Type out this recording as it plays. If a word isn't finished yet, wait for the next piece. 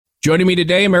Joining me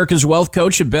today, America's Wealth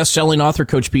Coach and best-selling author,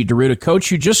 Coach Pete D'Arruda.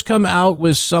 Coach, you just come out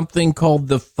with something called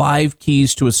the 5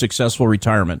 Keys to a Successful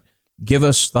Retirement. Give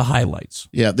us the highlights.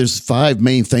 Yeah, there's 5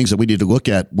 main things that we need to look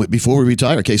at before we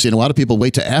retire, Casey. And a lot of people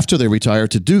wait to after they retire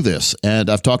to do this. And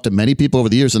I've talked to many people over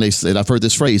the years, and they said, I've heard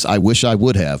this phrase, I wish I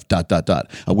would have, ...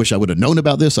 I wish I would have known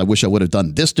about this. I wish I would have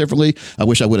done this differently. I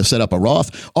wish I would have set up a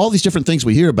Roth. All these different things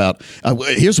we hear about.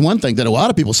 Here's one thing that a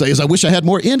lot of people say is, I wish I had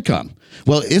more income.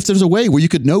 Well, if there's a way where you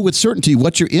could know with certainty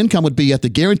what your income would be at the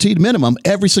guaranteed minimum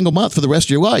every single month for the rest of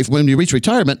your life when you reach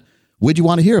retirement, would you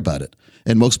want to hear about it?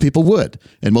 And most people would.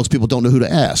 And most people don't know who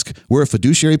to ask. We're a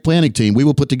fiduciary planning team. We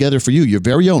will put together for you your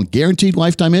very own guaranteed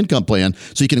lifetime income plan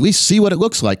so you can at least see what it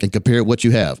looks like and compare what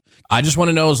you have. I just want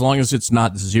to know as long as it's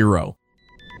not 0.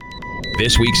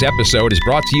 This week's episode is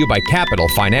brought to you by Capital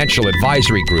Financial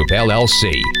Advisory Group,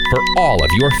 LLC, for all of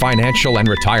your financial and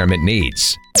retirement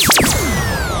needs.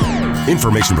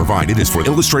 Information provided is for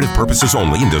illustrative purposes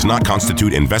only and does not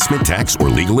constitute investment, tax, or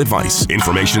legal advice.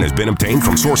 Information has been obtained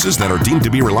from sources that are deemed to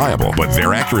be reliable, but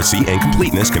their accuracy and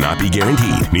completeness cannot be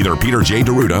guaranteed. Neither Peter J.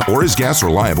 D'Arruda or his guests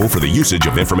are liable for the usage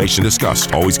of information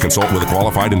discussed. Always consult with a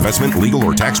qualified investment, legal,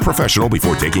 or tax professional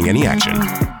before taking any action.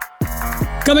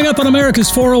 Coming up on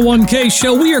America's 401k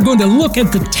show, we are going to look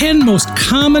at the 10 most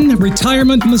common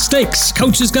retirement mistakes.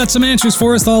 Coach has got some answers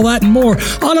for us, all that and more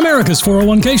on America's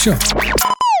 401k show.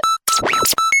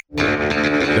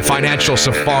 The Financial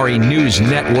Safari News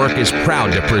Network is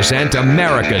proud to present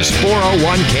America's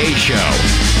 401k show.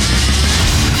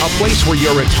 A place where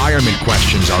your retirement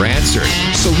questions are answered,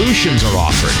 solutions are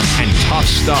offered, and tough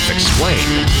stuff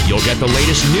explained. You'll get the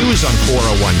latest news on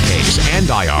 401ks and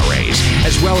IRAs,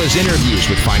 as well as interviews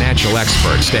with financial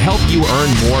experts to help you earn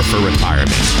more for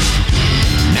retirement.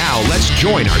 Now let's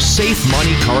join our Safe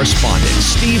Money correspondent,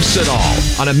 Steve Siddall,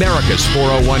 on America's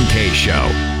 401k show.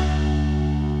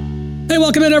 Hey,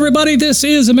 welcome in, everybody. This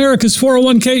is America's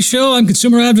 401k show. I'm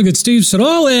consumer advocate Steve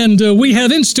Siddall, and we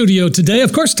have in studio today,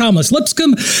 of course, Thomas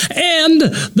Lipscomb and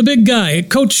the big guy,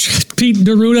 Coach Pete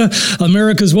D'Arruda,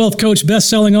 America's Wealth Coach,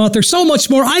 best-selling author, so much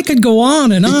more. I could go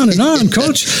on and on and on,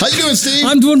 Coach. How you doing, Steve?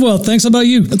 I'm doing well. Thanks. How about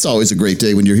you? It's always a great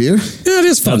day when you're here. Yeah, it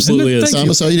is fun. Absolutely is.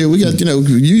 Thomas, how you doing? We got,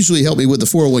 you usually help me with the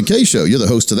 401k show. You're the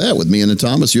host of that with me, and then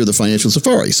Thomas, you're the Financial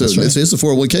Safari. So this is the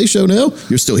 401k show now.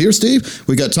 You're still here, Steve.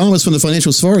 We got Thomas from the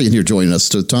Financial Safari in here joining us.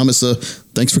 So Thomas,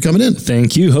 thanks for coming in.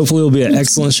 Thank you. Hopefully it'll be an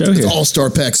excellent show here.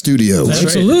 All-star pack studio. That's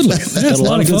Absolutely. Right. Got a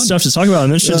lot of good stuff to talk about.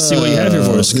 I'm interested to see what you have here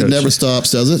for us, Coach. It never stops,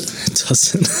 does it? It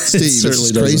doesn't. Steve,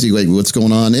 it's crazy like what's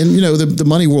going on. And, the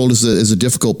money world is a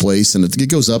difficult place, and it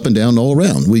goes up and down all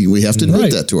around. We have to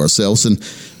admit that to ourselves, and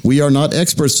we are not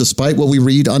experts despite what we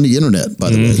read on the internet, by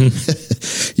the way.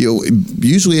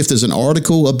 Usually if there's an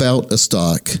article about a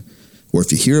stock, or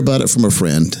if you hear about it from a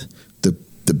friend,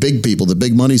 the big people, the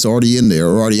big money's already in there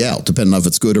or already out, depending on if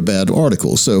it's good or bad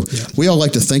articles. So we all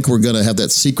like to think we're going to have that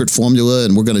secret formula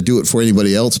and we're going to do it for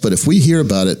anybody else. But if we hear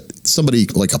about it, somebody,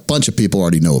 like a bunch of people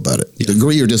already know about it.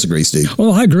 Agree or disagree, Steve?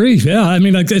 Well, I agree. Yeah. I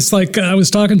mean, it's like I was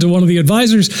talking to one of the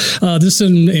advisors, this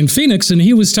in Phoenix, and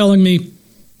he was telling me,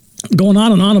 going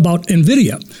on and on about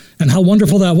NVIDIA and how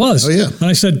wonderful that was. Oh, yeah. And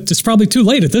I said, it's probably too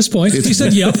late at this point. He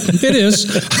said, yep, it is.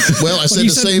 Well, I said the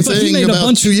same thing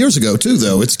about 2 years ago, too,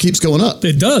 though. It keeps going up.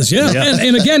 It does, yeah.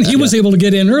 And again, he was able to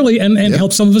get in early and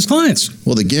help some of his clients.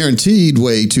 Well, the guaranteed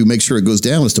way to make sure it goes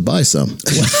down is to buy some.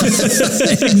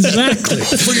 Exactly.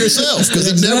 For yourself, because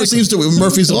it never seems to.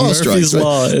 Murphy's Law strikes.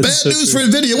 Right? Bad news for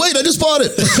NVIDIA. Wait, I just bought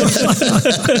it.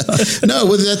 No,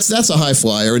 well, that's a high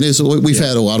flyer. And we've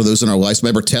had a lot of those in our lives.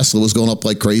 Remember, Tesla was going up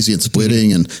like crazy and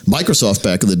splitting, and Microsoft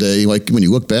back in the day, like when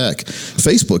you look back,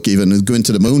 Facebook even went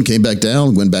to the moon, came back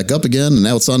down, went back up again, and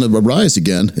now it's on the rise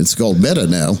again. It's called Meta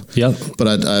now. Yep. But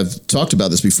I've talked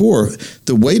about this before.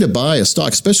 The way to buy a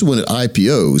stock, especially when it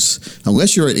IPOs,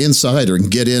 unless you're an insider and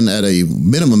get in at a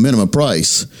minimum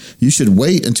price, you should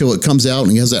wait until it comes out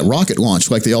and has that rocket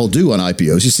launch like they all do on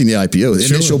IPOs. You've seen the IPO,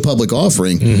 the initial public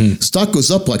offering. Stock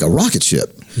goes up like a rocket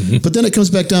ship. But then it comes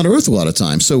back down to earth a lot of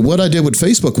times. So what I did with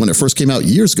Facebook when it first came out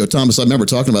years ago, Thomas, I remember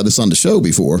talking about this on the show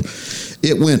before,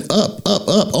 it went up,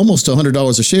 almost to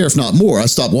 $100 a share, if not more. I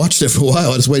stopped watching it for a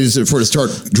while. I just waited for it to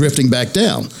start drifting back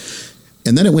down.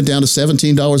 And then it went down to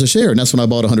 $17 a share, and that's when I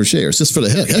bought 100 shares, just for the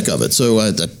heck of it. So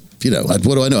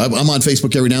what do I know? I'm on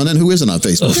Facebook every now and then. Who isn't on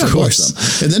Facebook? Of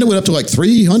course. And then it went up to like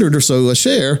 300 or so a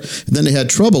share. And then they had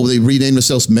trouble. They renamed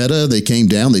themselves Meta. They came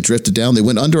down. They drifted down. They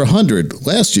went under 100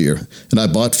 last year. And I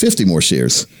bought 50 more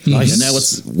shares. Nice. And now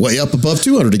it's way up above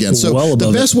 200 again. So well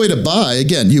the best way to buy,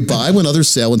 again, you buy when others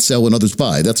sell and sell when others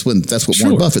buy. That's what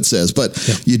Warren Buffett says.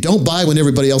 But you don't buy when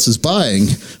everybody else is buying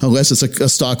unless it's a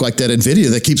stock like that NVIDIA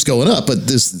that keeps going up. But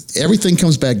everything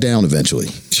comes back down eventually.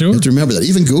 Sure. You have to remember that.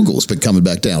 Even Google's been coming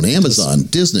back down. Amazon,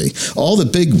 Disney, all the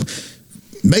big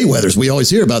Mayweathers we always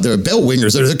hear about, they're bell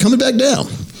wingers, they're coming back down.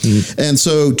 And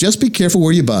so just be careful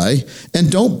where you buy,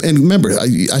 and remember,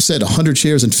 I said 100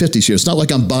 shares and 50 shares. It's not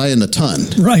like I'm buying a ton.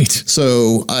 Right.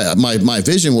 So my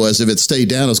vision was if it stayed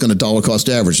down, it was going to dollar cost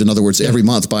average. In other words, every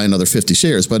month buy another 50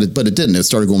 shares, but it didn't. It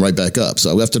started going right back up.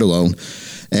 So I left it alone.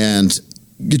 And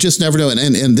you just never know.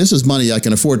 And this is money I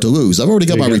can afford to lose. I've already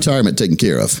got my retirement taken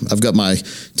care of. I've got my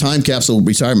time capsule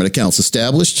retirement accounts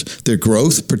established. Their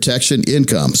growth, protection,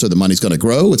 income. So the money's going to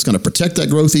grow. It's going to protect that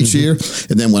growth each year.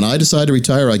 And then when I decide to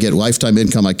retire, I get lifetime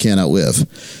income I can't outlive.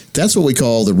 That's what we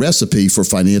call the recipe for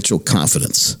financial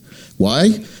confidence.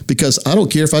 Why? Because I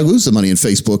don't care if I lose the money in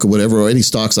Facebook or whatever, or any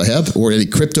stocks I have, or any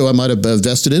crypto I might have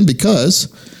invested in, because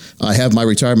I have my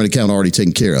retirement account already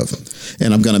taken care of.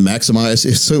 And I'm going to maximize,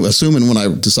 assuming when I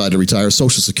decide to retire,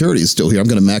 Social Security is still here, I'm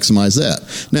going to maximize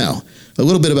that. Now, a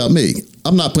little bit about me.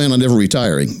 I'm not planning on ever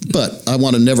retiring, but I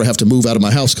want to never have to move out of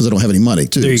my house because I don't have any money,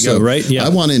 too. There you go, right? Yeah.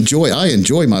 I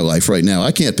enjoy my life right now.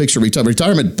 I can't picture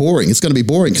retirement boring. It's going to be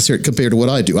boring compared to what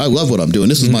I do. I love what I'm doing.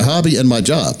 This is my hobby and my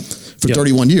job. For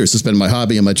 31 years, it's been my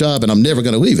hobby and my job, and I'm never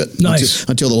going to leave it. Nice.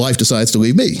 Until the wife decides to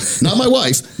leave me. Not my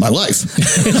wife, my life.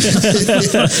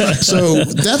 So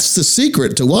that's the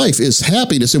secret to life, is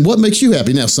happiness. And what makes you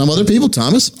happy? Now, some other people,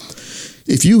 Thomas,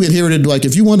 if you inherited,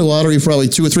 if you won the lottery for probably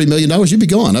 $2 or $3 million, you'd be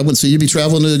gone. I wouldn't see you'd be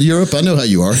traveling to Europe. I know how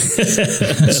you are.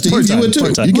 Steve, you would too.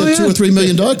 You get $2 or $3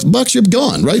 million bucks, you're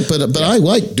gone, right? But I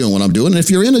like doing what I'm doing. And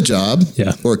if you're in a job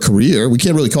or a career, we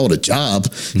can't really call it a job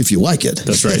if you like it.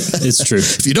 That's right. It's true.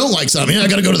 If you don't like something, I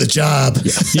got to go to the job.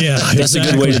 Yeah, that's a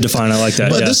good way to define. I like that.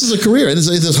 But this is a career. It's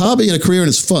a hobby and a career, and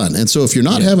it's fun. And so if you're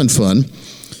not having fun,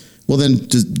 well, then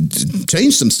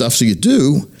change some stuff so you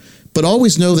do. But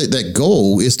always know that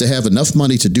goal is to have enough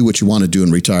money to do what you want to do in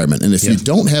retirement. And if you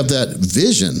don't have that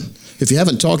vision, if you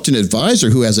haven't talked to an advisor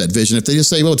who has that vision, if they just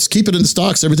say, well, just keep it in the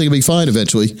stocks, everything will be fine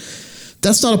eventually,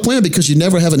 that's not a plan, because you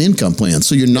never have an income plan.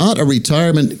 So you're not a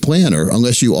retirement planner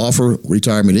unless you offer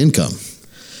retirement income.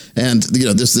 And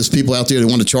there's people out there that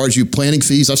want to charge you planning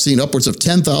fees. I've seen upwards of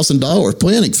 $10,000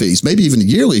 planning fees, maybe even a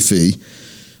yearly fee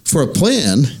for a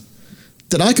plan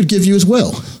that I could give you as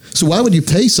well. So why would you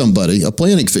pay somebody a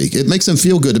planning fee? It makes them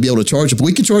feel good to be able to charge it.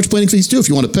 We can charge planning fees too if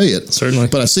you want to pay it. Certainly.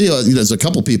 But I see there's a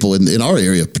couple people in our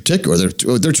area in particular,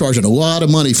 they're charging a lot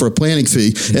of money for a planning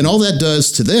fee. And all that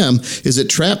does to them is it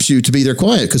traps you to be their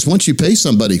client. Because once you pay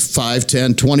somebody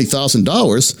 $5,000, $10,000,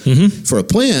 $20,000 for a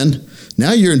plan,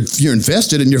 now you're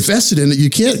invested, and you're vested in it. You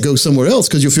can't go somewhere else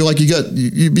because you feel like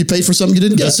you'd be paid for something you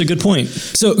didn't get. That's a good point.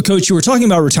 So, Coach, you were talking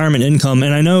about retirement income,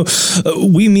 and I know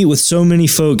we meet with so many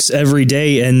folks every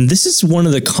day, and this is one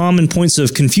of the common points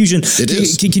of confusion. It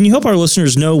is. Can you help our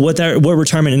listeners know what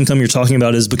retirement income you're talking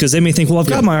about is? Because they may think, well, I've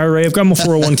got my IRA, I've got my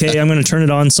 401k, I'm going to turn it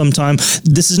on sometime.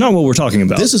 This is not what we're talking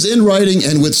about. This is in writing,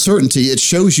 and with certainty. It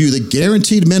shows you the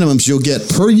guaranteed minimums you'll get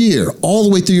per year all the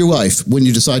way through your life when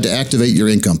you decide to activate your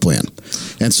income plan.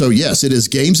 And so, yes, it is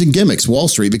games and gimmicks, Wall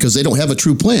Street, because they don't have a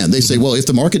true plan. They say, well, if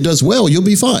the market does well, you'll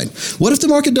be fine. What if the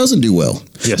market doesn't do well?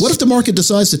 Yes. What if the market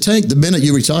decides to tank the minute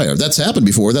you retire? That's happened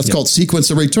before. That's called sequence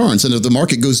of returns. And if the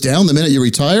market goes down the minute you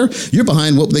retire, you're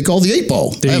behind what they call the 8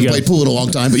 ball. I haven't played pool in a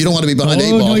long time, but you don't want to be behind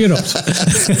 8 ball. No, you don't.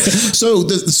 So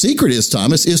the secret is,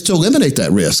 Thomas, is to eliminate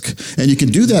that risk. And you can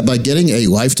do that by getting a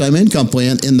lifetime income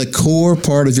plan in the core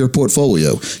part of your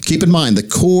portfolio. Keep in mind, the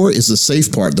core is the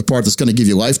safe part, the part that's going to give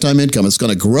you lifetime income. It's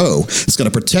going to grow. It's going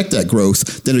to protect that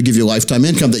growth. Then it'll give you lifetime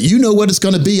income that you know what it's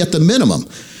going to be at the minimum.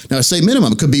 Now, I say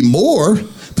minimum. It could be more,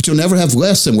 but you'll never have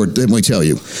less than we tell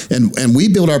you. And we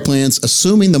build our plans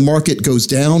assuming the market goes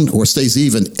down or stays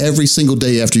even every single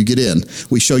day after you get in.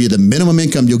 We show you the minimum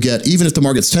income you'll get, even if the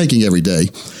market's tanking every day.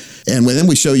 And then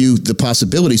we show you the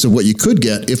possibilities of what you could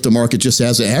get if the market just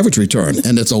has an average return.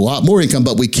 And it's a lot more income,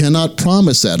 but we cannot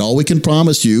promise that. All we can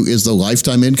promise you is the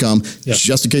lifetime income,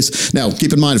 just in case. Now,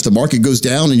 keep in mind, if the market goes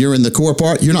down and you're in the core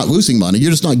part, you're not losing money.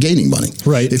 You're just not gaining money.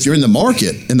 Right. If you're in the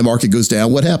market and the market goes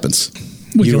down, what happens?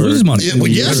 We can lose money. Yeah, well,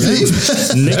 yes,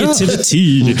 Steve.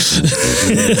 Negativity.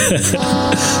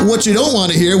 What you don't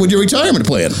want to hear with your retirement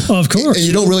plan. Of course. And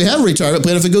you don't really have a retirement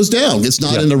plan if it goes down. It's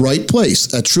not in the right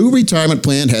place. A true retirement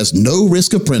plan has no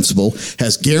risk of principal,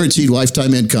 has guaranteed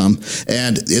lifetime income,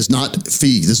 and is not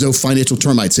fee. There's no financial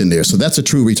termites in there. So that's a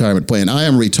true retirement plan. I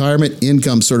am a retirement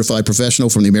income certified professional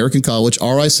from the American College,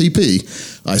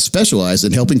 RICP. I specialize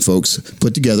in helping folks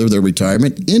put together their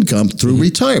retirement income through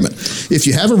retirement. If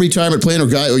you have a retirement plan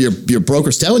or your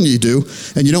broker's telling you do,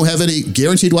 and you don't have any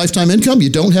guaranteed lifetime income, you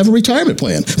don't have a retirement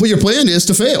plan. Well, your plan is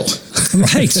to fail.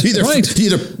 Right.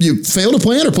 Either you fail to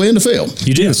plan or plan to fail.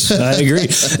 You do. I agree.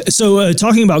 So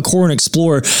talking about Core and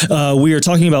Explore, we are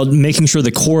talking about making sure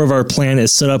the core of our plan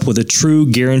is set up with a true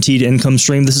guaranteed income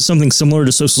stream. This is something similar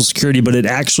to Social Security, but it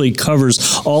actually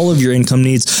covers all of your income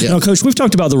needs. Yeah. Now, Coach, we've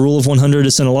talked about the rule of 100.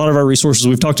 It's in a lot of our resources.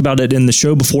 We've talked about it in the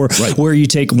show before, where you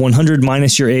take 100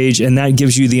 minus your age, and that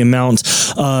gives you the amount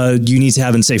you need to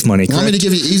have in safe money. Want me to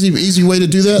give you an easy way to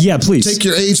do that? Yeah, please. Take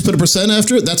your age, put a percent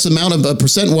after it. That's the amount of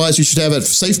percent-wise you should have at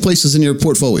safe places in your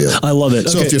portfolio. I love it.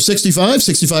 So if you're 65,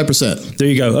 65%. There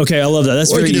you go. Okay, I love that.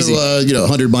 That's or very you easy. Or you can do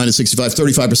 100 minus 65,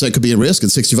 35% could be in risk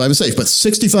and 65 is safe. But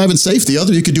 65 and safe, the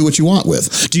other you could do what you want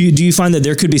with. Do you find that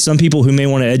there could be some people who may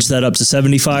want to edge that up to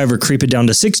 75 or creep it down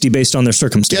to 60 based on their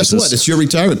circumstances? Guess what? It's your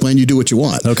retirement plan. You do what you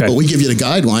want. Okay. But we give you the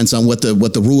guidelines on what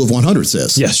the rule of 100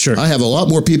 says. Yes, sure. I have a lot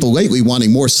more people lately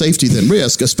wanting more safety than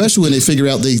risk, especially when they figure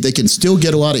out they can still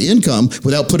get a lot of income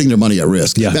without putting their money at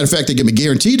risk. Yeah. Matter of fact, they can be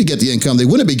guaranteed to get the income. They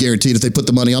wouldn't be guaranteed if they put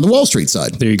the money on the Wall Street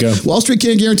side. There you go. Wall Street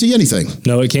can't guarantee anything.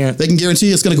 No, it can't. They can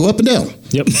guarantee it's going to go up and down.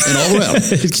 Yep. And all around.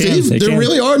 Steve, They there can.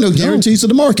 really are no guarantees of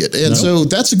the market. And so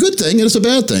that's a good thing and it's a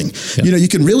bad thing. Yeah. You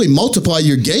can really multiply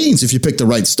your gains if you pick the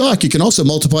right stock. You can also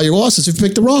multiply your losses if you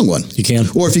pick the wrong one. You can.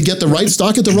 Or if you get the right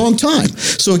stock at the wrong time.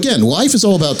 So again, life is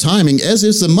all about timing, as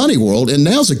is the money world. And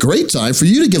now's a great time for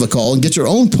you to give a call and get your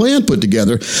own plan put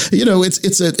together.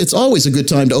 It's always a good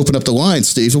time to open up the lines,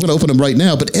 Steve. We're going to open them right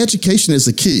now, but education is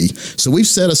the key. So we've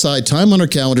set aside time on our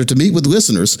calendar to meet with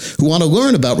listeners who want to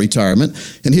learn about retirement.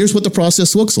 And here's what the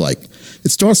process looks like.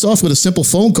 It starts off with a simple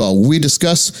phone call where we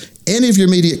discuss any of your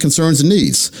immediate concerns and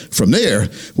needs. From there,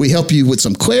 we help you with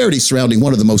some clarity surrounding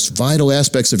one of the most vital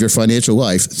aspects of your financial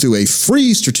life through a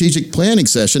free strategic planning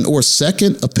session or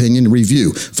second opinion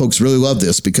review. Folks really love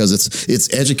this because it's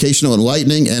educational,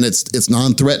 enlightening, and it's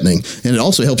non-threatening. And it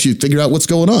also helps you figure out what's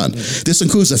going on. This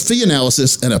includes a fee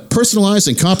analysis and a personalized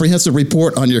and comprehensive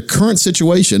report on your current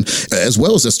situation, as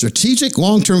well as a strategic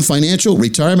long-term financial,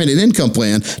 retirement, and income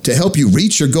plan to help you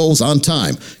reach your goals on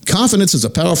time. Confidence is a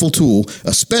powerful tool,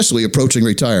 especially approaching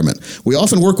retirement. We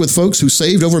often work with folks who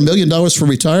saved over $1 million for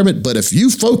retirement, but if you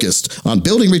focused on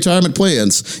building retirement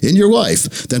plans in your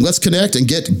life, then let's connect and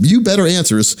get you better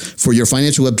answers for your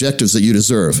financial objectives that you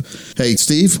deserve. Hey,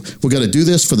 Steve, we're going to do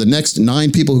this for the next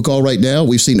 9 people who call right now.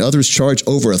 We've seen others charge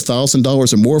over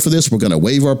 $1,000 or more for this. We're going to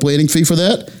waive our planning fee for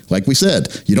that. Like we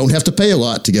said, you don't have to pay a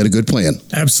lot to get a good plan.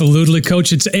 Absolutely,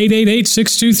 Coach. It's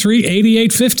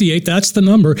 888-623-8858. That's the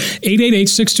number.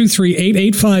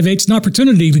 888-623-8858. It's an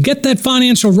opportunity to get that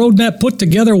financial roadmap put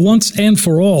together once and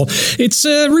for all. It's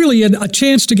really a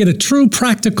chance to get a true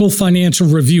practical financial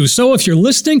review. So if you're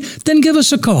listening, then give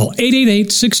us a call,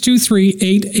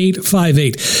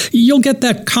 888-623-8858. You'll get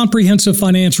that comprehensive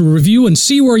financial review and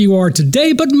see where you are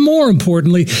today, but more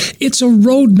importantly, it's a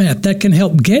roadmap that can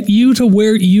help get you to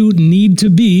where you need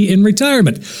to be in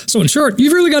retirement. So in short,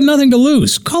 you've really got nothing to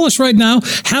lose. Call us right now.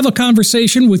 Have a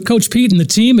conversation with Coach Pete and the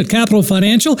team at Capital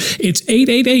Financial. It's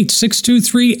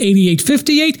 888-623-8858,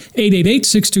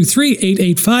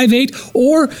 888-623-8858,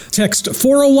 or text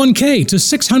 401k to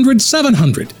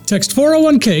 600-700. Text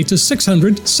 401k to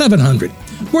 600-700.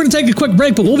 We're going to take a quick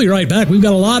break, but we'll be right back. We've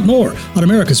got a lot more on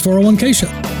America's 401k Show.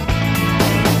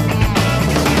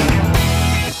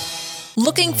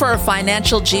 Looking for a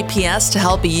financial GPS to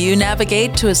help you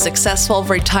navigate to a successful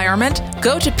retirement?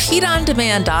 Go to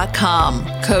PeteOnDemand.com.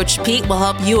 Coach Pete will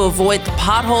help you avoid the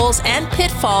potholes and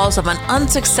pitfalls of an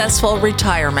unsuccessful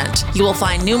retirement. You will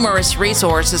find numerous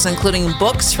resources, including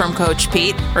books from Coach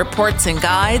Pete, reports and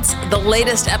guides, the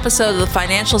latest episode of the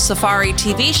Financial Safari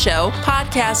TV show,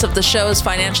 podcasts of the shows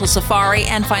Financial Safari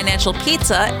and Financial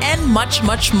Pizza, and much,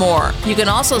 much more. You can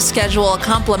also schedule a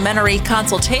complimentary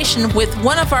consultation with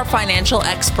one of our financial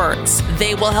experts.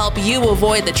 They will help you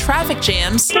avoid the traffic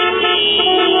jams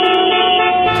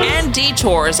and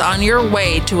detours on your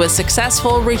way to a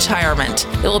successful retirement.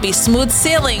 It will be smooth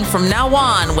sailing from now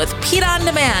on with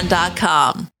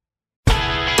PeteOnDemand.com.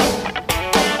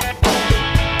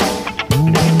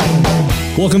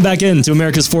 Welcome back into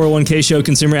America's 401k show.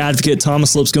 Consumer advocate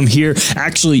Thomas Lipscomb here,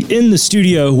 actually in the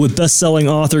studio with best-selling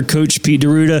author Coach Pete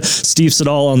D'Arruda, Steve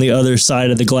Siddall on the other side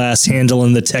of the glass,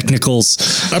 handling the technicals.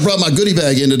 I brought my goodie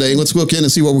bag in today. Let's look in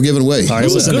and see what we're giving away. All right,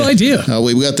 that's a good idea.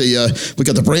 We got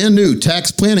the brand new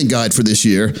tax planning guide for this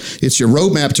year. It's your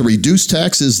roadmap to reduce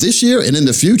taxes this year and in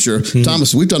the future.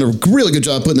 Thomas, we've done a really good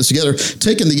job putting this together,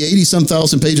 taking the 80-some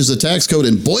thousand pages of tax code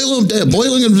and boiling them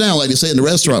down, like they say in the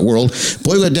restaurant world,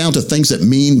 boil it down to things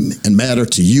that mean and matter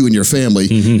to you and your family,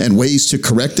 and ways to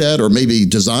correct that, or maybe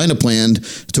design a plan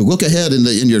to look ahead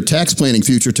in your tax planning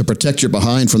future to protect your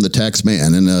behind from the tax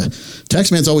man. And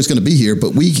tax man's always going to be here,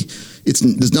 but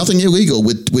there's nothing illegal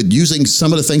with using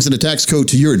some of the things in the tax code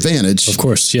to your advantage. Of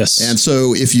course, yes. And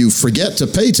so if you forget to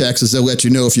pay taxes, they'll let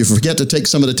you know. If you forget to take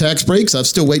some of the tax breaks, I'm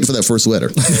still waiting for that first letter.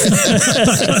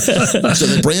 So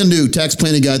the brand new tax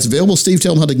planning guide's available. Steve,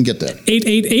 tell them how they can get that.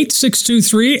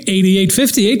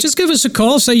 888-623-8858. Just give us a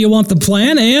call, say you want the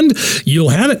plan, and you'll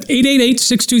have it.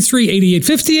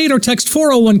 888-623-8858 or text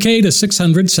 401k to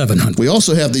 600-700. We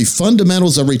also have the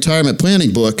Fundamentals of Retirement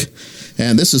Planning book.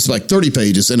 And this is like 30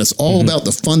 pages, and it's all about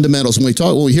the fundamentals. When we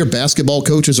hear basketball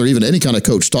coaches or even any kind of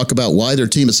coach talk about why their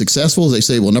team is successful, they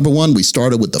say, well, number one, we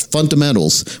started with the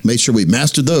fundamentals, made sure we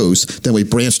mastered those, then we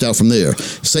branched out from there.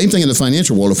 Same thing in the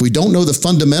financial world. If we don't know the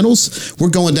fundamentals, we're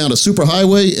going down a super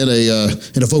highway in a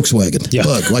Volkswagen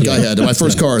Bug, like I had. My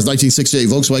first car is 1968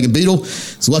 Volkswagen Beetle.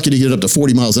 It's lucky to get up to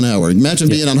 40 miles an hour. Imagine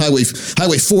being on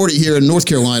Highway 40 here in North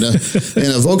Carolina in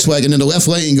a Volkswagen in the left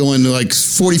lane going like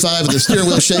 45 and the steering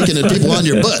wheel shaking and people on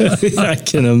your butt. I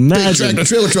can imagine. Big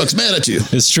trailer truck's mad at you.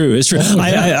 It's true. It's true.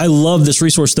 I love this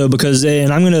resource though, because,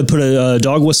 and I'm going to put a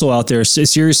dog whistle out there.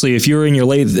 Seriously, if you're in your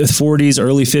late 40s,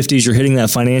 early 50s, you're hitting that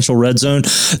financial red zone.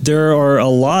 There are a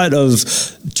lot of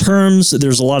terms.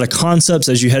 There's a lot of concepts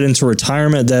as you head into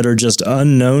retirement that are just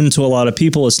unknown to a lot of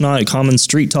people. It's not common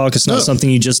street talk. It's not something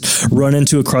you just run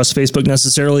into across Facebook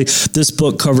necessarily. This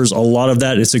book covers a lot of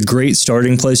that. It's a great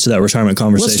starting place to that retirement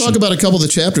conversation. Let's talk about a couple of the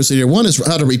chapters here. One is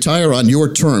how to retire on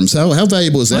your terms. How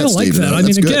valuable is that, Steve? I like that. I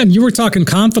mean, again, you were talking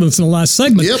confidence in the last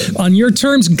segment. Yep. On your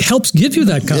terms helps give you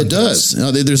that confidence. It does. Now,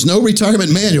 there's no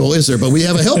retirement manual, is there? But we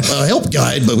have a help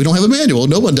guide, but we don't have a manual.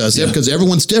 No one does that because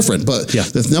everyone's different. But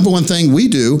the number one thing we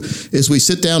do is we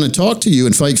sit down and talk to you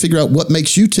and figure out what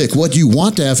makes you tick, what you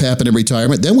want to have happen in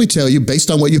retirement. Then we tell you,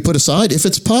 based on what you put aside, if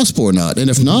it's possible or not. And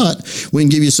if not, we can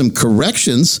give you some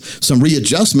corrections, some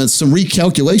readjustments, some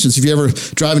recalculations. If you're ever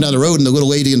driving down the road and the little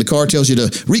lady in the car tells you to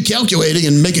recalculating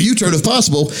and make a U-turn if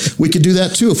possible, we could do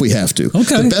that too if we have to.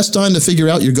 Okay. The best time to figure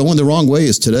out you're going the wrong way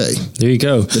is today. There you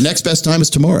go. The next best time is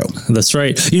tomorrow. That's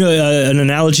right. You know, an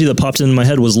analogy that popped into my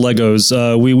head was Legos.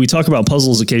 We talk about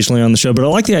puzzles occasionally on the show, but I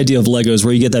like the idea of Legos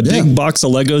where you get that big box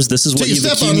of Legos. This is what you've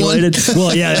accumulated.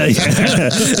 Well,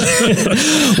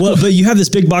 well, but you have this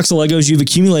big box of Legos you've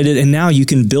accumulated, and now you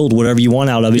can build whatever you want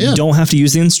out of it. You don't have to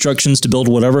use the instructions to build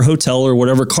whatever hotel or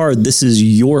whatever car. This is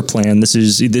your plan. This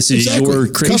is your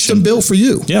creation. Custom built for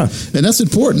you. Yeah. And that's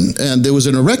important. And there was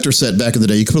an erector set back in the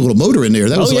day. You could put a little motor in there.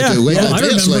 That was like a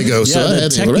advanced Lego. So I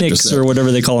had the Technics or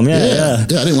whatever they call them. Yeah. I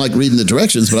didn't like reading the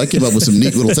directions, but I came up with some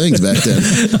neat little things back then.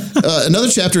 Another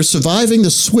chapter is surviving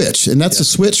the switch. And that's a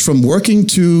switch from working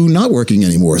to not working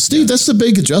anymore. Steve, that's a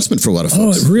big adjustment for a lot of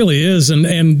folks. Oh, it really is.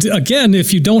 And again,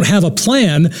 if you don't have a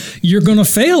plan, you're going to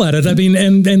fail at it. I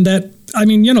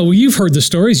mean, you've heard the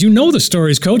stories. You know the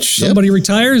stories, Coach. Somebody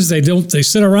retires, they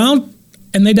sit around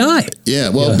and they die. Yeah,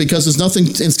 because there's nothing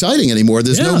exciting anymore.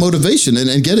 There's no motivation.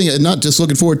 And getting it, not just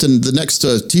looking forward to the next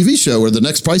TV show or the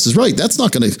next Price is Right. That's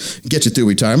not going to get you through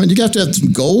retirement. You have to have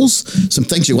some goals, some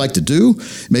things you like to do.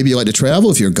 Maybe you like to travel.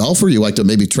 If you're a golfer, you like to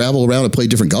maybe travel around and play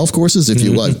different golf courses. If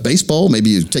you like baseball, maybe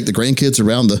you take the grandkids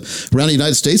around the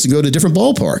United States and go to different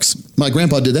ballparks. My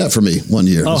grandpa did that for me one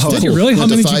year. Oh, did you really? How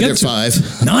many did you get to?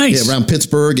 5. Nice. Yeah, around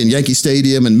Pittsburgh and Yankee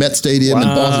Stadium and Met Stadium and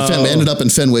Boston. Ended up in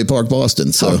Fenway Park,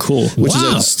 Boston. So cool. Which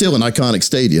is still an iconic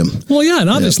stadium. Well, yeah, and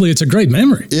obviously it's a great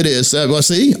memory. It is.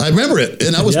 See, I remember it,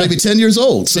 and I was maybe 10 years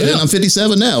old, so and I'm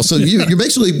 57 now. So you're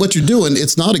basically, what you're doing,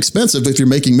 it's not expensive if you're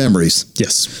making memories.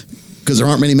 Yes. Because there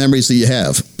aren't many memories that you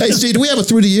have. Hey, Steve, do we have it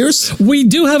through the years? We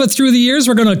do have it through the years.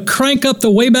 We're going to crank up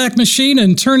the Wayback Machine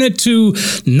and turn it to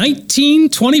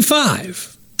 1925.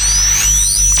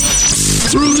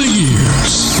 Through the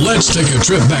years. Let's take a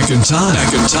trip back in time.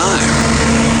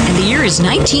 And the year is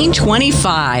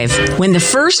 1925, when the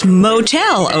first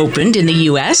motel opened in the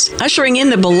U.S., ushering in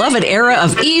the beloved era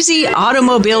of easy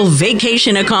automobile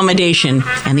vacation accommodation.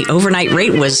 And the overnight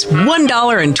rate was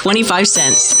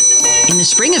 $1.25. In the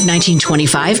spring of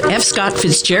 1925, F. Scott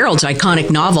Fitzgerald's iconic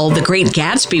novel, The Great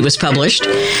Gatsby, was published.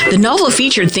 The novel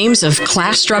featured themes of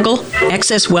class struggle,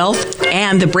 excess wealth,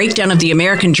 and the breakdown of the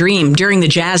American dream during the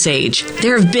Jazz Age.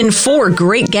 There have been 4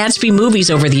 Great Gatsby movies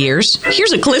over the years.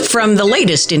 Here's a clip from the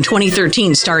latest in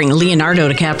 2013, starring Leonardo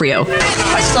DiCaprio.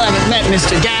 I still haven't met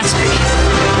Mr.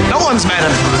 Gatsby. No one's met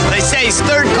him. They say he's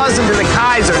third cousin to the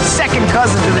Kaiser and second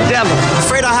cousin to the devil. I'm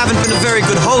afraid I haven't been a very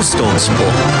good host, old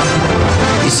sport.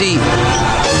 You see,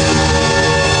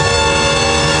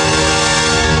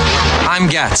 I'm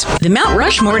Gatsby. The Mount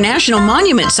Rushmore National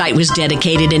Monument site was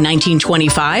dedicated in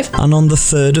 1925. And on the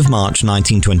 3rd of March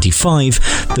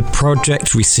 1925, the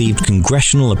project received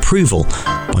congressional approval,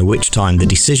 by which time the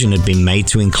decision had been made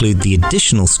to include the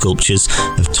additional sculptures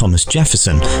of Thomas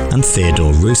Jefferson and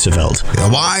Theodore Roosevelt.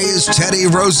 Why is Teddy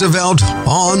Roosevelt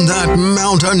on that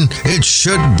mountain? It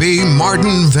should be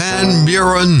Martin Van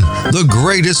Buren, the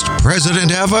greatest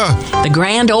president ever. The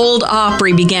Grand Ole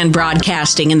Opry began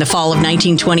broadcasting in the fall of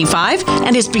 1925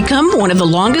 and has become one of the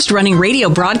longest-running radio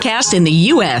broadcasts in the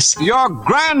U.S. Your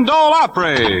Grand Ole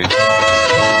Opry.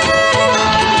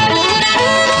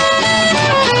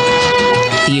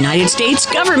 The United States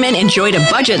government enjoyed a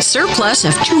budget surplus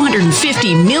of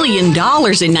 $250 million in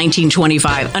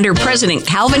 1925 under President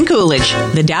Calvin Coolidge.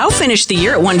 The Dow finished the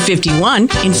year at 151,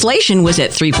 inflation was at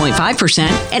 3.5%,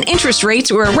 and interest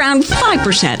rates were around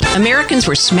 5%. Americans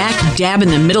were smack dab in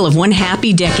the middle of one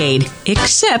happy decade,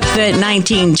 except that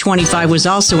 1925 was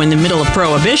also in the middle of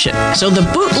Prohibition. So the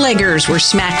bootleggers were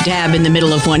smack dab in the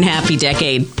middle of one happy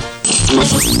decade.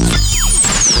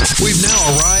 We've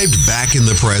now arrived back in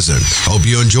the present. Hope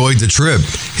you enjoyed the trip.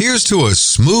 Here's to a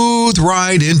smooth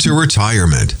ride into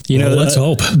retirement. You know, let's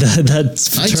hope.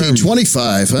 That's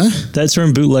 1925, huh? That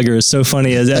term bootlegger is so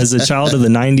funny. As a child of the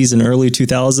 90s and early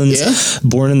 2000s,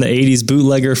 born in the 80s,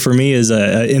 bootlegger for me is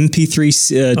a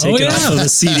MP3 taken off of a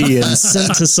CD and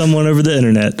sent to someone over the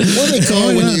internet. What do they call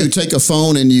it when you take a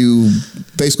phone and you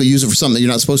basically use it for something that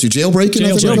you're not supposed to? Jailbreaking?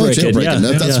 Jailbreaking.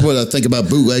 Yeah, that's what I think about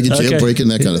bootlegging, jailbreaking,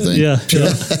 that kind of thing. Yeah.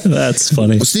 That's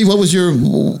funny. Well, Steve, what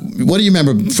do you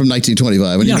remember from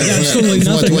 1925? Absolutely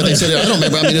nothing. What they said, I don't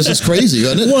remember. I mean, this is crazy,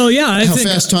 isn't it? Well, yeah. How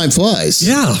fast time flies.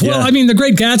 Yeah. Well, I mean, The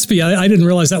Great Gatsby, I didn't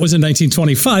realize that was in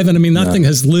 1925. And I mean, that thing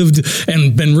has lived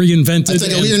and been reinvented. I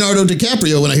think of Leonardo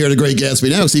DiCaprio when I hear The Great Gatsby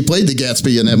now, because he played the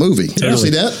Gatsby in that movie. Did you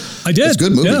see that? I did. It's a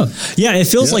good movie. Yeah, it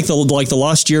feels like the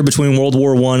lost year between World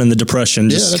War I and the Depression.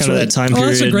 Just kind of that time period.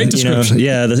 That's a great description.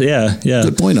 Yeah.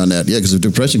 Good point on that. Yeah, because the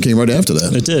Depression came right after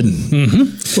that. It did.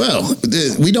 Mm-hmm. Well,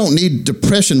 we don't need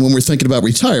depression when we're thinking about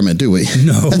retirement, do we?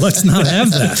 No, let's not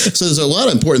have that. So there's a lot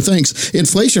of important things.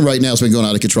 Inflation right now has been going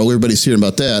out of control. Everybody's hearing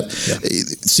about that. Yeah.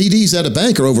 CDs at a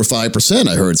bank are over 5%,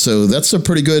 I heard. So that's a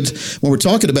pretty good, when we're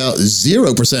talking about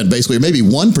 0% basically, or maybe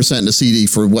 1% in a CD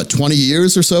for 20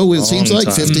 years or so, it seems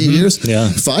like, 15 years? Yeah.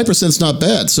 5% is not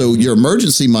bad. So your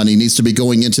emergency money needs to be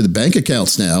going into the bank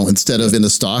accounts now instead of in the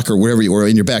stock or wherever you or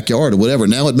in your backyard or whatever.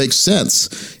 Now it makes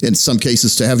sense in some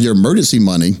cases to have your emergency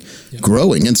money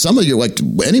growing. And some of you, like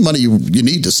any money you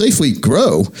need to safely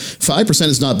grow, 5%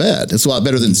 is not bad. It's a lot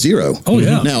better than 0. Oh,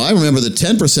 yeah. Now, I remember the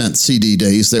 10% CD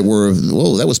days that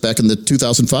was back in the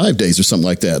 2005 days or something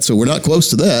like that. So we're not close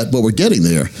to that, but we're getting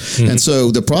there. Mm-hmm. And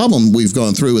so the problem we've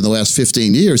gone through in the last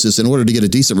 15 years is in order to get a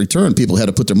decent return, people had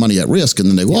to put their money at risk and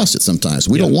then they lost it sometimes.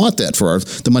 We don't want that for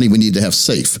the money we need to have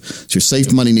safe. So your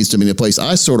safe money needs to be in a place.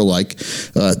 I sort of like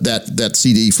that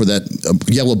CD for that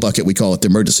yellow bucket, we call it the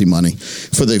emergency money.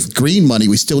 For the green money,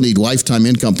 we still need lifetime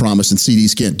income promise, and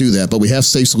CDs can't do that, but we have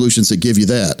safe solutions that give you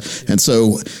that. And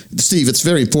so, Steve, it's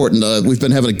very important. We've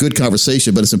been having a good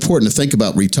conversation, but it's important to think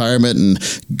about retirement and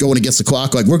going against the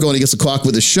clock. Like we're going against the clock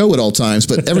with this show at all times,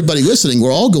 but everybody listening,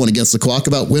 we're all going against the clock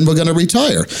about when we're going to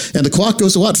retire. And the clock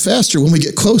goes a lot faster when we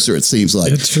get closer, it seems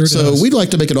like. It sure so does. We'd like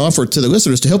to make an offer to the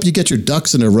listeners to help you get your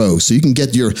ducks in a row so you can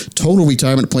get your total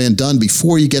retirement plan done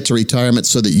before you get to retirement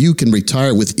so that you can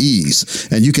retire with ease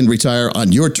and you can retire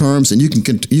on your terms and you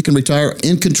can retire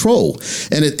in control.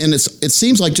 And it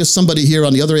seems like just somebody here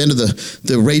on the other end of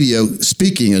the radio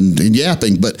speaking and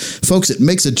yapping, but folks, it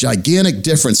makes a gigantic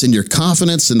difference in your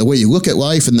confidence and the way you look at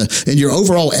life and your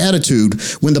overall attitude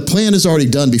when the plan is already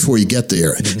done before you get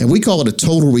there. Mm-hmm. And we call it a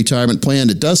total retirement plan.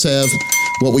 It does have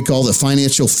what we call the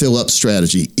financial fill-up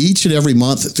strategy. Each and every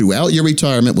month throughout your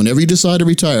retirement, whenever you decide to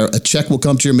retire, a check will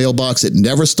come to your mailbox. It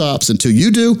never stops until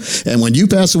you do. And when you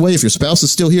pass away, if your spouse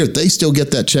is still here, they still get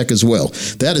that check as well.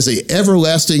 That is a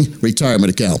everlasting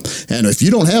retirement account. And if you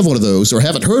don't have one of those or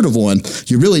haven't heard of one,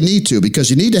 you really really need to, because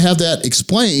you need to have that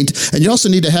explained, and you also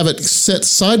need to have it set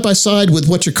side by side with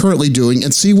what you're currently doing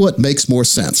and see what makes more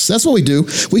sense. That's what we do.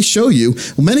 We show you.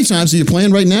 Many times your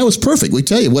plan right now is perfect. We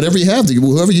tell you whatever you have,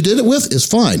 whoever you did it with is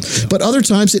fine. But other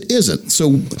times it isn't.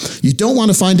 So you don't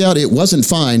want to find out it wasn't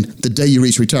fine the day you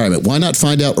reach retirement. Why not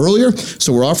find out earlier?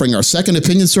 So we're offering our second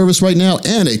opinion service right now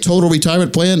and a total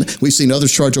retirement plan. We've seen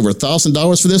others charge over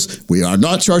 $1,000 for this. We are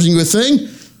not charging you a thing.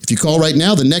 If you call right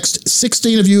now, the next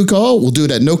 16 of you who call, we'll do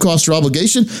it at no cost or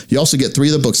obligation. You also get 3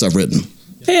 of the books I've written.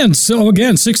 And so,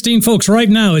 again, 16 folks right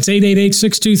now. It's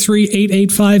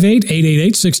 888-623-8858,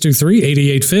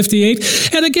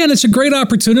 888-623-8858. And again, it's a great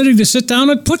opportunity to sit down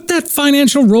and put that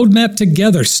financial roadmap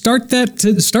together. Start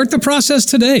the process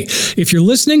today. If you're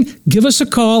listening, give us a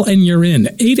call and you're in.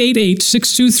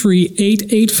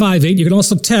 888-623-8858. You can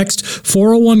also text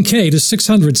 401k to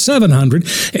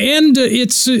 600-700. And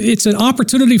it's an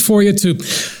opportunity for you to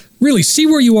really see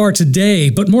where you are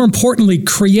today, but more importantly,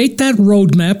 create that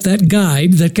roadmap, that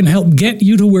guide that can help get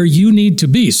you to where you need to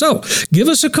be. So give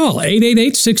us a call,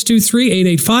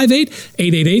 888-623-8858,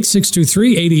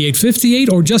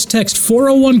 888-623-8858, or just text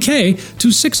 401k to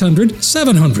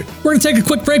 600-700. We're going to take a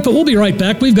quick break, but we'll be right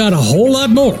back. We've got a whole lot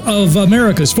more of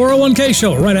America's 401k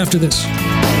show right after this.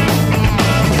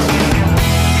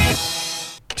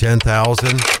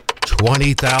 10,000,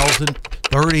 20,000,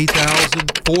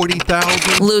 30,000,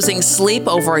 40,000. Losing sleep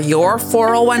over your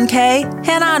 401k?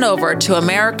 Head on over to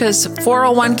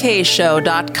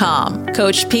americas401kshow.com.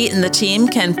 Coach Pete and the team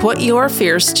can put your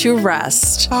fears to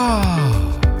rest.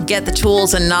 Get the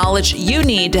tools and knowledge you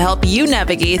need to help you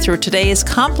navigate through today's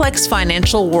complex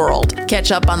financial world.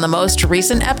 Catch up on the most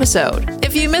recent episode.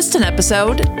 If you missed an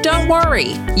episode, don't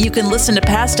worry. You can listen to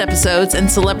past episodes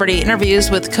and celebrity interviews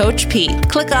with Coach Pete.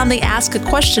 Click on the Ask a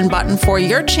Question button for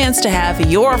your chance to have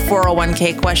your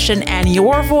 401k question and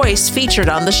your voice featured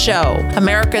on the show.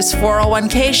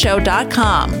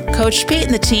 americas401kshow.com. Coach Pete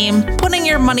and the team, putting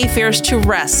your money fears to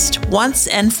rest once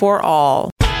and for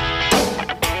all.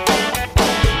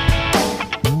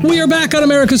 We are back on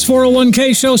America's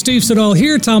 401k show. Steve Siddall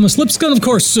here, Thomas Lipscomb, of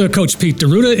course. Coach Pete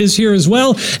D'Arruda is here as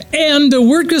well, and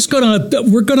we're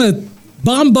gonna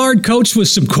bombard Coach with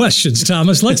some questions.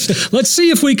 Thomas, let's see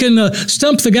if we can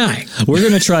stump the guy. We're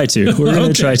gonna try to.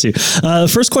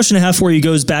 First question I have for you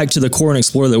goes back to the Core and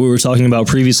Explorer that we were talking about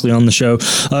previously on the show.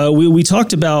 We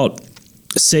talked about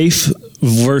safe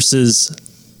versus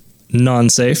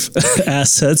non-safe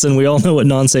assets, and we all know what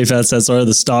non-safe assets are,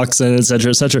 the stocks and et cetera,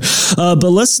 et cetera.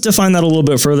 But let's define that a little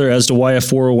bit further as to why a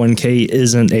 401k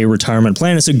isn't a retirement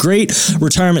plan. It's a great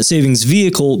retirement savings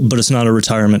vehicle, but it's not a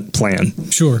retirement plan.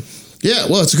 Sure. Yeah,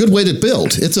 well, it's a good way to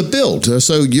build. It's a build.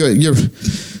 So your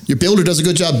builder does a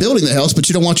good job building the house, but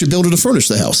you don't want your builder to furnish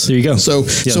the house. There you go. So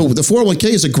the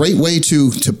 401k is a great way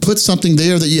to put something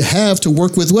there that you have to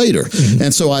work with later. Mm-hmm.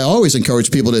 And so I always encourage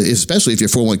people to, especially if your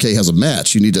 401k has a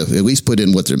match, you need to at least put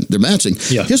in what they're matching.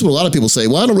 Yeah. Here's what a lot of people say: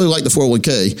 well, I don't really like the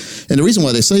 401k. And the reason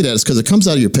why they say that is because it comes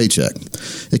out of your paycheck.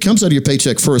 It comes out of your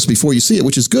paycheck first before you see it,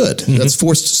 which is good. Mm-hmm. That's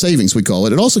forced savings, we call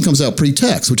it. It also comes out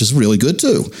pre-tax, which is really good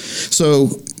too.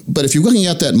 But if you're looking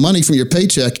at that money from your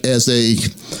paycheck as a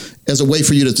way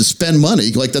for you to spend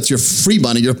money, like that's your free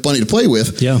money, your money to play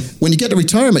with. Yeah. When you get to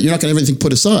retirement, you're not going to have anything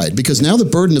put aside, because now the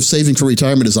burden of saving for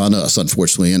retirement is on us,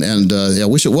 unfortunately. And I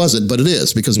wish it wasn't, but it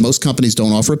is, because most companies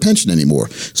don't offer a pension anymore.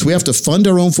 So we have to fund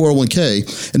our own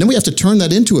 401k, and then we have to turn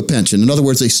that into a pension. In other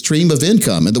words, a stream of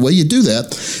income. And the way you do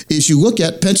that is you look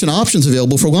at pension options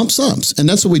available for lump sums. And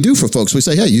that's what we do for folks. We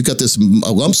say, hey, you've got this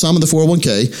lump sum in the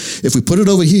 401k. If we put it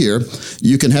over here,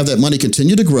 you can have that money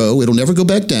continue to grow. It'll never go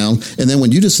back down. And then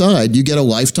when you decide, you get a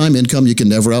lifetime income you can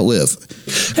never outlive.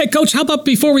 Hey, Coach, how about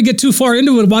before we get too far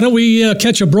into it, why don't we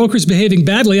catch a broker's behaving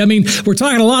badly? I mean, we're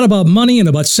talking a lot about money and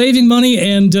about saving money,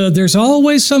 and there's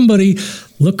always somebody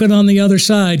looking on the other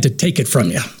side to take it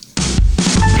from you.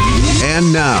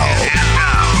 And now,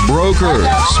 brokers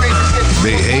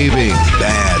behaving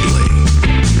badly.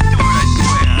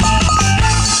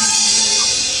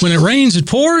 When it rains, it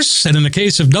pours, and in the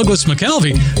case of Douglas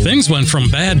McKelvey, things went from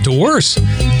bad to worse.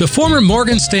 The former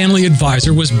Morgan Stanley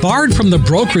advisor was barred from the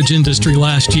brokerage industry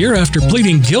last year after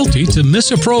pleading guilty to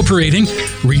misappropriating,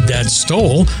 read that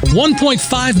stole,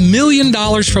 $1.5 million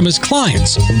from his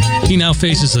clients. He now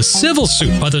faces a civil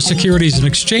suit by the Securities and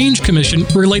Exchange Commission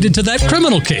related to that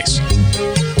criminal case.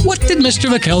 What did Mr.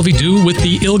 McKelvey do with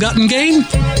the ill-gotten gain?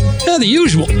 The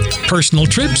usual. Personal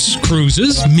trips,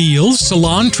 cruises, meals,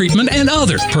 salon treatment, and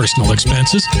other personal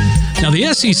expenses. Now,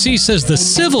 the SEC says the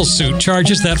civil suit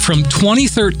charges that from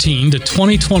 2013 to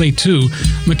 2022,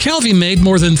 McKelvey made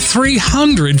more than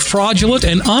 300 fraudulent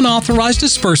and unauthorized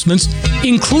disbursements,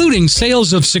 including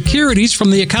sales of securities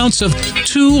from the accounts of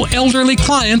 2 elderly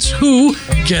clients who,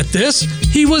 get this,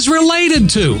 he was related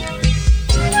to.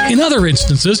 In other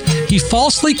instances, he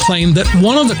falsely claimed that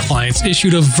one of the clients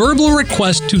issued a verbal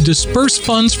request to disperse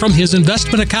funds from his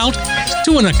investment account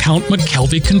to an account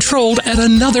McKelvey controlled at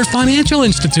another financial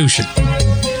institution.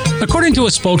 According to a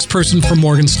spokesperson for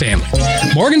Morgan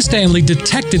Stanley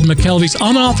detected McKelvey's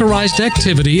unauthorized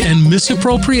activity and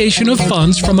misappropriation of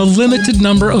funds from a limited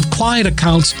number of client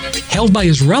accounts held by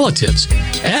his relatives,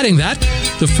 adding that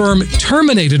the firm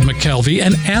terminated McKelvey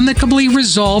and amicably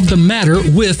resolved the matter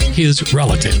with his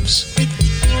relatives.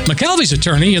 McKelvey's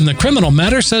attorney in the criminal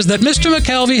matter says that Mr.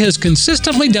 McKelvey has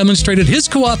consistently demonstrated his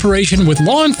cooperation with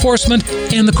law enforcement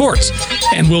and the courts,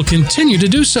 and will continue to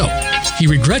do so. He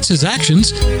regrets his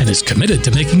actions and is committed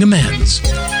to making amends.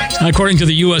 According to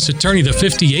the U.S. attorney, the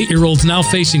 58-year-old's now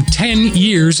facing 10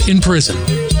 years in prison.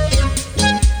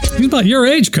 He's about your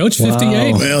age, Coach,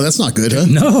 58. Well, that's not good, huh?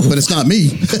 No. But it's not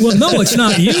me. Well, no, it's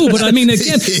not you. But I mean,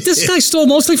 again, this guy stole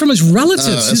mostly from his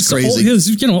relatives. That's crazy.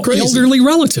 His elderly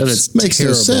relatives. It makes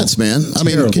no sense, man. I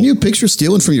mean, can you picture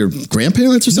stealing from your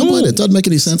grandparents or something? It doesn't make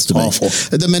any sense to me. Awful.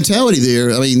 The mentality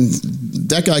there, I mean,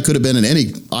 that guy could have been in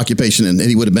any occupation and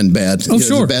he would have been bad. Oh,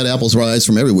 sure. Bad apples rise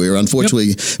from everywhere,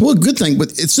 unfortunately. Yep. Well, good thing, but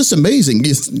it's just amazing.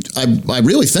 I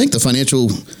really think the financial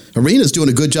arena is doing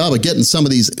a good job of getting some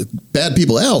of these bad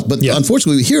people out, but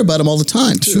unfortunately we hear about them all the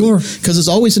time too. Sure. Because there's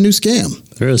always a new scam.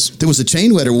 There is. There was a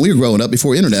chain letter when we were growing up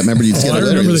before internet. Remember, you'd get a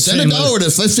letter. Send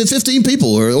 $1 to 15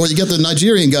 people, or you get the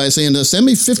Nigerian guy saying, "Send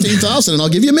me 15,000 and I'll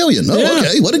give you $1 million." Oh,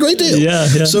 okay, what a great deal. Yeah.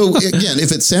 So again,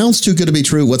 if it sounds too good to be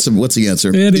true, what's the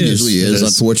answer? It usually is.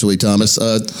 Unfortunately, Thomas.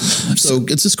 So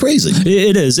it's just crazy.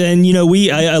 It is, and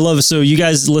I love it. So you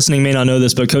guys listening may not know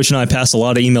this, but Coach and I pass a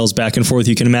lot of emails back and forth.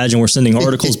 You can imagine we're sending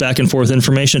articles back and forth,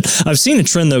 information. I've seen a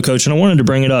trend though, Coach, and I wanted to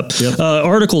bring it up. Yep.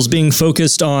 Articles being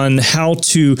focused on how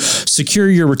to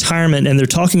secure your retirement, and they're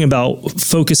talking about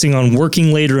focusing on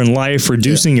working later in life,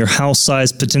 reducing your house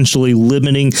size, potentially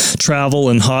limiting travel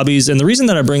and hobbies. And the reason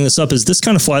that I bring this up is this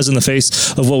kind of flies in the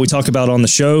face of what we talk about on the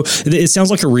show. It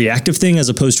sounds like a reactive thing as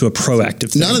opposed to a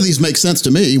proactive thing. None of these make sense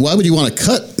to me. Why would you want to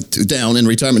cut down in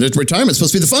retirement? Retirement's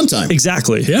supposed to be the fun time.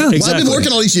 Exactly. Yeah. Why have we been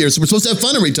working all these years? We're supposed to have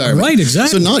fun in retirement. Right,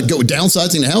 exactly. So not go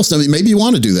downsizing the house. I mean, maybe you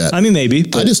want to do that. I mean, maybe.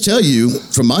 I just tell you,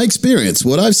 from my experience,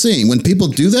 what I've seen, when people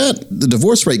do that, the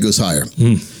divorce rate goes higher.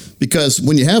 Because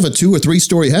when you have a 2 or 3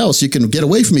 story house, you can get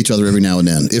away from each other every now and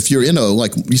then. If you're in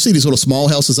you see these little small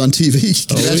houses on TV.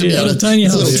 A tiny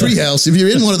house. Little tree house. If you're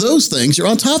in one of those things, you're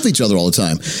on top of each other all the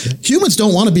time. Humans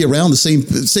don't want to be around the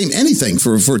same anything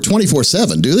for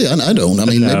 24/7, do they? I don't. I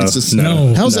mean, maybe it's just,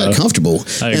 how's that comfortable?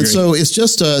 And so it's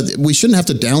just, we shouldn't have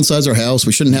to downsize our house.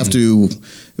 We shouldn't have to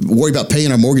worry about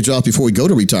paying our mortgage off before we go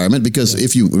to retirement. Because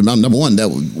number one,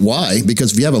 why?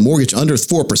 Because if you have a mortgage under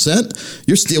 4%,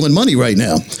 you're stealing money right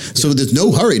now. So there's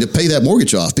no hurry to pay that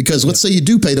mortgage off, because let's say you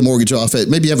do pay the mortgage off at,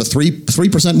 maybe you have a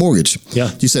 3% mortgage.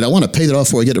 Yeah. You said, I want to pay that off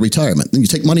before I get to retirement. Then you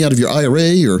take money out of your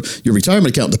IRA or your retirement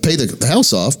account to pay the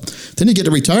house off. Then you get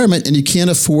to retirement and you can't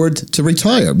afford to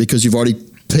retire because you've already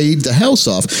paid the house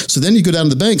off. So then you go down to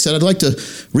the bank, said, I'd like to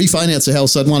refinance the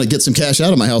house. I'd want to get some cash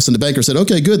out of my house. And the banker said,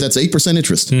 okay, good. That's 8%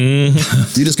 interest. You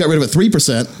just got rid of it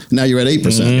 3%. Now you're at 8%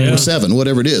 or 7%,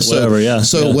 whatever it is.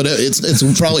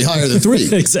 It's probably higher than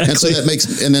 3%. Exactly. And so that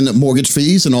makes, and then the mortgage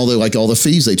fees and all the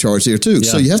fees they charge there too.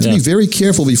 Yeah. So you have to be very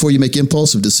careful before you make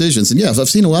impulsive decisions. And I've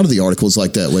seen a lot of the articles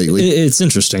like that lately. It's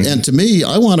interesting. And to me,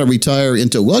 I want to retire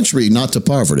into luxury, not to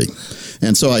poverty.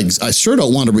 And so I sure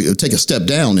don't want to take a step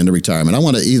down into retirement. I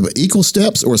want to either equal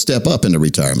steps or step up into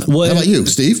retirement. How about you,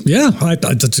 Steve? Yeah,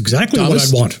 that's exactly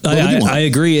Thomas? what I'd want. I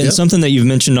agree. And something that you've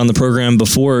mentioned on the program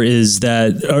before is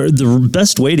that the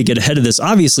best way to get ahead of this,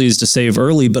 obviously, is to save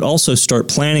early, but also start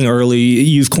planning early.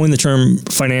 You've coined the term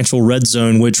financial red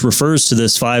zone, which refers to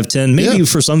this 5, 10, maybe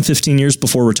for some 15 years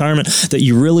before retirement that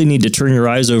you really need to turn your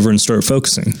eyes over and start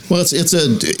focusing. Well, it's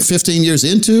a 15 years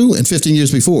into and 15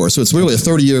 years before. So it's really a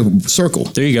 30-year circle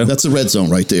circle. There you go. That's the red zone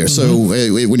right there.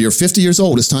 Mm-hmm. So when you're 50 years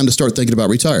old, it's time to start thinking about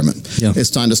retirement. Yeah. It's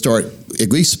time to start at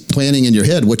least planning in your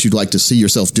head what you'd like to see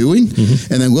yourself doing,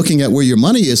 and then looking at where your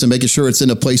money is and making sure it's in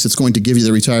a place that's going to give you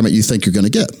the retirement you think you're going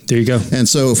to get. There you go. And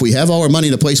so if we have all our money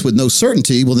in a place with no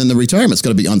certainty, well, then the retirement's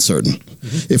going to be uncertain.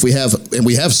 If we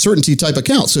have certainty type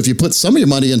accounts. So if you put some of your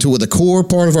money into the core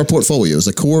part of our portfolios,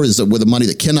 the core is with the money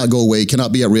that cannot go away,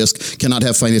 cannot be at risk, cannot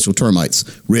have financial termites,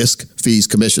 risk, fees,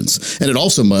 commissions. And it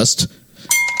also must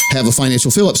have a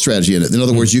financial fill-up strategy in it. In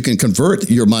other words, you can convert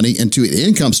your money into an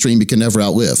income stream you can never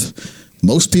outlive.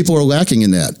 Most people are lacking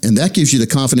in that, and that gives you the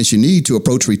confidence you need to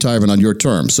approach retirement on your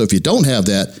terms. So if you don't have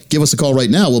that, give us a call right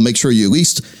now. We'll make sure you at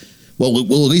least we'll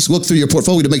at least look through your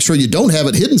portfolio to make sure you don't have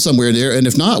it hidden somewhere there. And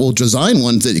if not, we'll design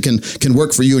one that can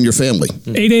work for you and your family.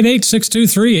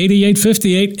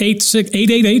 888-623-8858,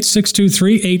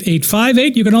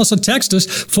 888-623-8858. You can also text us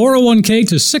 401k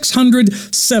to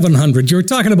 600-700. You're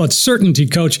talking about certainty,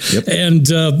 Coach. Yep. And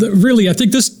really, I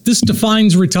think this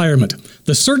defines retirement.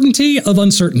 The certainty of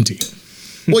uncertainty.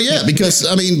 Well, yeah, because,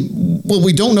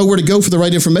 we don't know where to go for the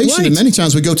right information. Right. And many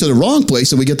times we go to the wrong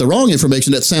place and we get the wrong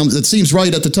information that seems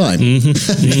right at the time.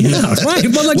 Yeah, right.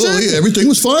 Well, exactly. Well, everything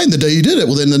was fine the day you did it.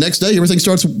 Well, then the next day, everything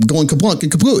starts going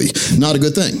completely. Not a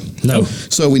good thing. No.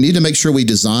 So we need to make sure we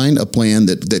design a plan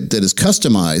that is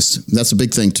customized. That's a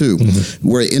big thing, too. Mm-hmm.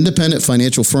 We're an independent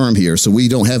financial firm here, so we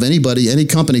don't have any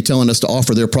company telling us to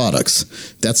offer their products.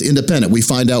 That's independent. We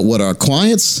find out what our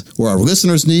clients or our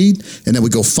listeners need, and then we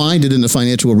go find it in the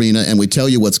financial arena, and we tell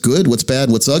you what's good, what's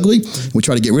bad, what's ugly. We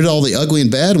try to get rid of all the ugly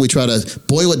and bad, and we try to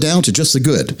boil it down to just the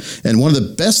good. And one of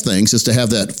the best things is to have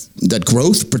that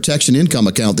growth protection income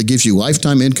account that gives you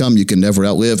lifetime income you can never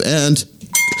outlive, and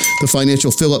the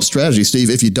financial fill-up strategy. Steve,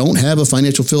 if you don't have a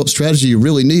financial fill-up strategy, you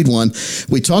really need one.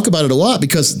 We talk about it a lot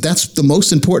because that's the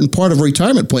most important part of a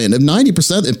retirement plan. And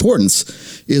 90% importance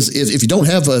is if you don't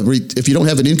have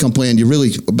an income plan, you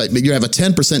have a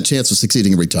 10% chance of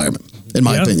succeeding in retirement, in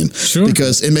my opinion. Sure.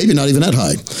 Because, and maybe not even that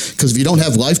high. Because if you don't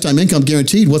have lifetime income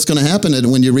guaranteed, what's going to happen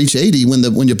when you reach 80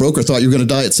 when your broker thought you were going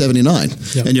to die at 79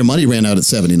 and your money ran out at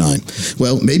 79?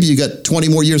 Well, maybe you got 20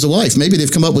 more years of life. Maybe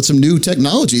they've come up with some new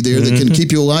technology there that can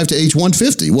keep you alive to age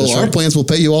 150. Well, our plans will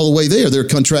pay you all the way there. They're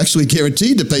contractually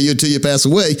guaranteed to pay you until you pass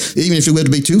away, even if you live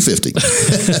to be 250.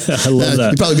 I love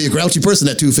that. You'd probably be a grouchy person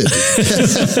at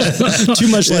 250. Too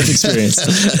much life experience.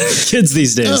 Kids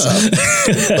these days.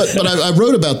 But I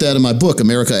wrote about that in my book,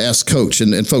 America Ask Coach.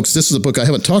 And folks, this is a book I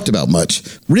haven't talked about much.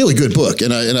 Really good book.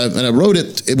 And I wrote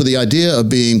it with the idea of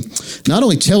being not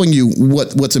only telling you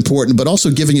what's important, but also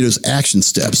giving you those action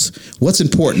steps. What's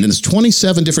important. And it's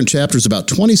 27 different chapters about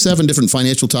 27 different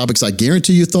financial topics I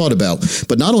guarantee you thought about,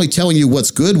 but not only telling you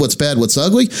what's good, what's bad, what's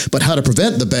ugly, but how to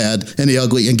prevent the bad and the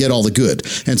ugly and get all the good.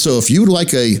 And so if you'd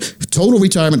like a total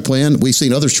retirement plan, we've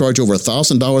seen others charge over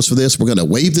 $1,000 for this. We're going to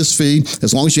waive this fee.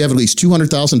 As long as you have at least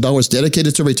 $200,000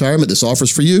 dedicated to retirement, this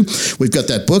offers for you. We've got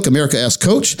that book, America Ask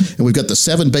Coach, and we've got the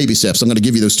 7 baby steps. I'm going to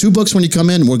give you those 2 books when you come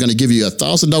in, and we're going to give you a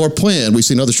 $1,000 plan. We've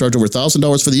seen others charge over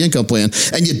 $1,000 for the income plan,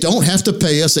 and you don't have to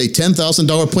pay us a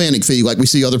 $10,000 planning fee like we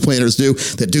see other planners do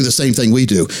that do the same thing we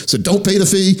do. So don't pay the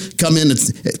fee. Come in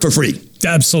for free.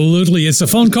 Absolutely. It's a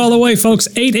phone call away, folks.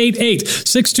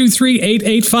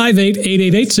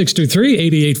 888-623-8858,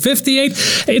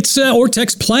 888-623-8858. It's or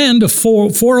text plan to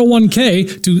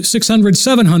 401k to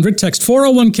 600-700. Text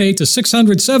 401k to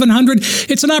 600-700.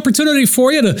 It's an opportunity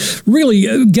for you to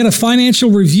really get a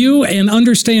financial review and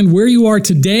understand where you are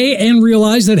today and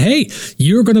realize that, hey,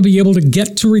 you're going to be able to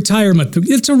get to retirement.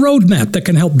 It's a roadmap that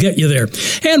can help get you there.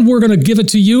 And we're going to give it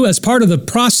to you as part of the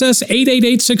process.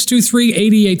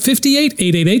 888-623-8858.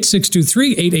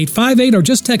 888-623-8858, or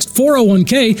just text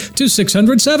 401k to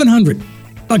 600-700.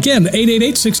 Again,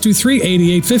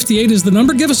 888-623-8858 is the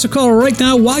number. Give us a call right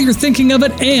now while you're thinking of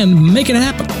it and make it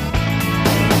happen.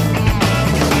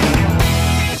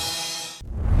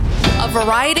 A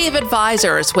variety of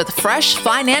advisors with fresh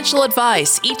financial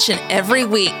advice each and every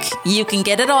week. You can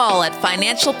get it all at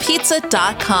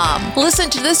financialpizza.com. Listen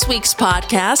to this week's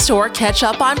podcast or catch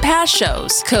up on past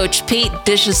shows. Coach Pete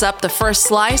dishes up the first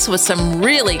slice with some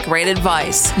really great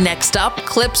advice. Next up,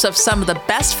 clips of some of the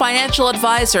best financial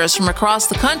advisors from across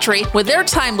the country with their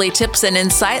timely tips and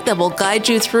insight that will guide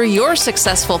you through your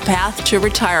successful path to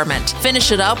retirement.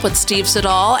 Finish it up with Steve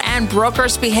Siddall and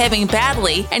brokers behaving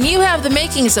badly, and you have the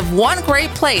makings of one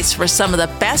great place for some of the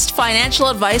best financial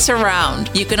advice around.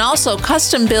 You can also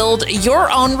custom build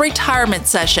your own retirement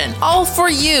session, all for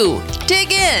you.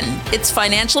 Dig in. It's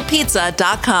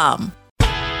financialpizza.com.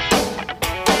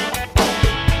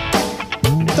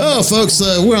 Oh, folks,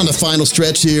 we're on the final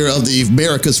stretch here of the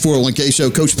America's 401k show.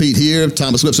 Coach Pete here,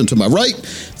 Thomas Whipson to my right.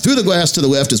 Through the glass to the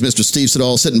left is Mr. Steve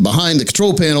Siddall sitting behind the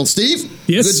control panel. Steve?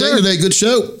 Yes, good sir. Day today, good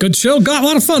show. Good show. Got a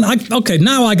lot of fun. Okay,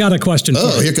 now I got a question for you.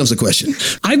 Oh, here comes a question.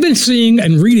 I've been seeing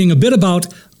and reading a bit about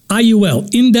IUL,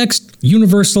 Indexed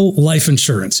Universal Life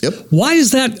Insurance. Yep. Why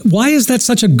is that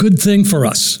such a good thing for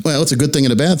us? Well, it's a good thing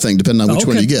and a bad thing, depending on which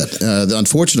one you get.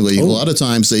 Unfortunately, a lot of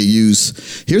times they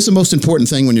use, here's the most important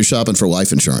thing when you're shopping for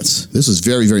life insurance. This is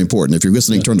very, very important. If you're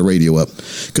listening, turn the radio up,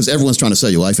 because everyone's trying to sell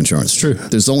you life insurance. True.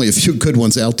 There's only a few good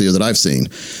ones out there that I've seen.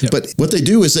 Yep. But what they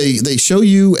do is they show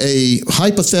you a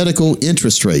hypothetical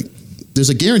interest rate. There's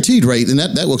a guaranteed rate, and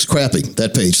that looks crappy,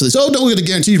 that page. So they say, oh, don't look at the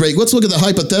guaranteed rate. Let's look at the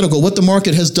hypothetical, what the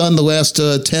market has done the last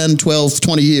 10, 12,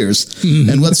 20 years,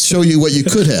 and let's show you what you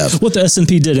could have. What the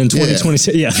S&P did in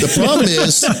 2020. Yeah. The problem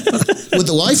is, with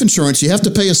the life insurance, you have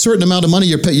to pay a certain amount of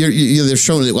money. They're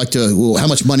showing it like how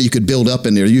much money you could build up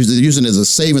in there. They're using it as a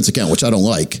savings account, which I don't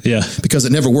like. Yeah. Because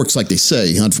it never works like they say.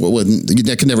 You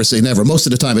can never say never. Most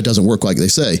of the time, it doesn't work like they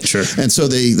say. Sure. And so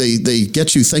they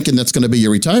get you thinking that's going to be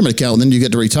your retirement account, and then you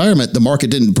get to retirement, the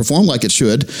market didn't perform like it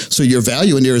should, so your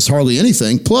value in there is hardly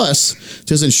anything. Plus,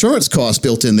 there's insurance costs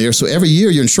built in there, so every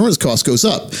year your insurance cost goes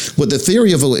up. What the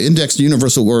theory of an indexed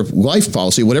universal or life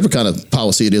policy, whatever kind of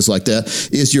policy it is like that,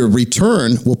 is your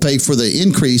return will pay for the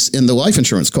increase in the life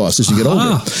insurance costs as you get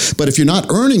older. But if you're not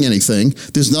earning anything,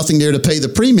 there's nothing there to pay the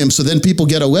premium, so then people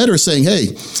get a letter saying, hey,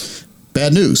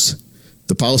 bad news.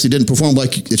 The policy didn't perform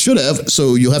like it should have,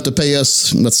 so you'll have to pay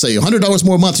us, let's say, $100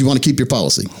 more a month if you want to keep your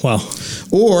policy. Wow.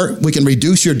 Or we can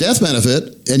reduce your death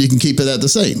benefit, and you can keep it at the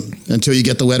same until you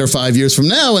get the letter 5 years from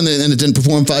now, and it didn't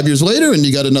perform 5 years later, and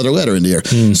you got another letter in there.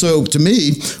 So to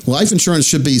me, life insurance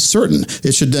should be certain.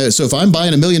 It should. So if I'm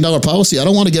buying $1 million policy, I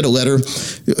don't want to get a letter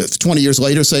 20 years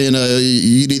later saying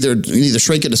you either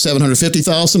shrink it to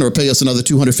 $750,000 or pay us another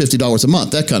 $250 a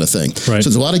month, that kind of thing. Right. So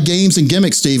there's a lot of games and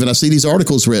gimmicks, Steve, and I see these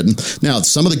articles written. Now,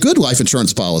 some of the good life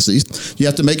insurance policies, you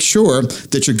have to make sure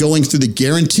that you're going through the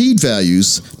guaranteed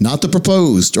values, not the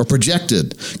proposed or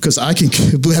projected. Because I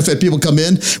have had people come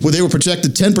in where they were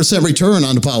projected 10% return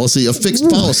on the policy, a fixed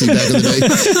policy back in the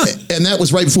day. And that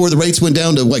was right before the rates went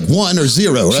down to like 1 or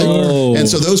 0, right? Oh. And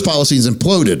so those policies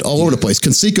imploded all over the place.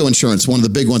 Conseco Insurance, one of the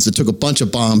big ones that took a bunch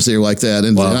of bombs there like that.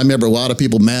 And I remember a lot of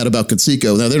people mad about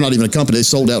Conseco. Now, they're not even a company. They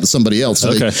sold out to somebody else.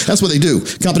 So that's what they do.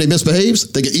 Company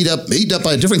misbehaves. They get eaten up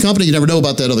by a different company. You never know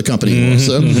about that other company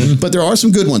anymore. But there are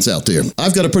some good ones out there.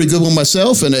 I've got a pretty good one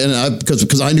myself, and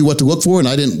because I knew what to look for, and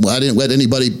I didn't let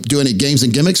anybody do any games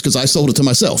and gimmicks because I sold it to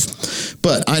myself.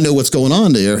 But I know what's going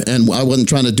on there, and I wasn't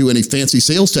trying to do any fancy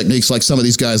sales techniques like some of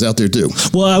these guys out there do.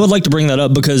 Well, I would like to bring that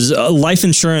up because life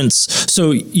insurance,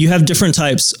 so you have different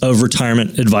types of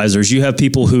retirement advisors. You have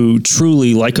people who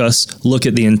truly, like us, look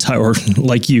at the entire, or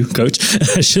like you, Coach.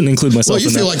 I shouldn't include myself in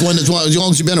that. Well, you feel like one as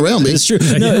long as you've been around me. It's true.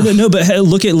 No, but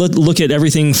look at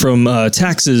everything from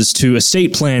taxes to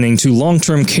estate planning to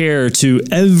long-term care to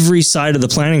every side of the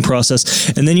planning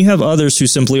process. And then you have others who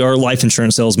simply are life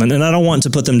insurance salesmen. And I don't want to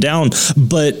put them down,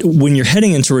 but when you're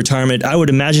heading into retirement, I would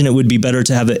imagine it would be better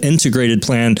to have an integrated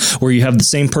plan where you have the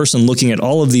same person looking at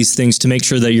all of these things to make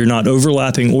sure that you're not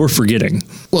overlapping or forgetting.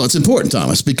 Well, it's important,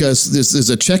 Thomas, because there's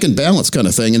a check and balance kind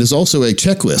of thing, and there's also a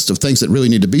checklist of things that really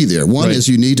need to be there. One is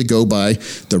you need to go by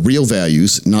the real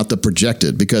values, not the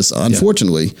projected, because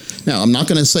unfortunately, now I'm not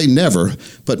going to say never,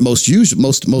 but most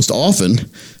often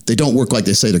they don't work like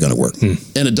they say they're going to work,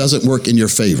 and it doesn't work in your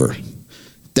favor.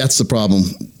 That's the problem,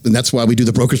 and that's why we do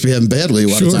the brokers we have badly a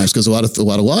lot of times, because a lot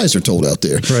of lies are told out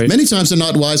there. Right. Many times they're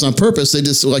not lies on purpose. They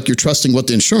just like you're trusting what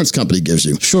the insurance company gives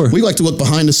you. Sure. We like to look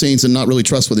behind the scenes and not really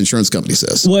trust what the insurance company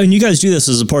says. Well, and you guys do this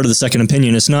as a part of the second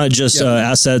opinion. It's not just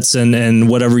assets and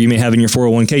whatever you may have in your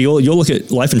 401k. You'll look at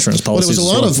life insurance policies.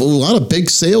 Well, there was a lot of big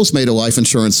sales made of life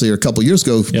insurance here a couple of years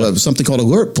ago. Something called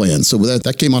Alert Plan. So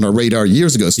that came on our radar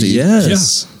years ago, Steve.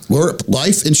 Yes. Yeah. LIRP,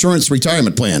 Life Insurance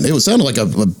Retirement Plan. It sounded like a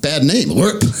bad name,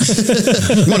 LIRP.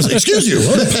 You want to say, excuse you.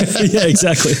 Yeah,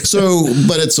 exactly. So,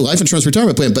 but it's a life insurance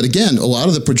retirement plan. But again, a lot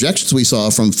of the projections we saw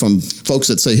from folks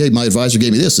that say, hey, my advisor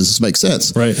gave me this. Does this make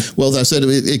sense? Right. Well, I said,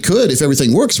 it could if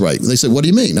everything works right. They said, what do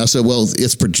you mean? I said, well,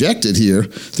 it's projected here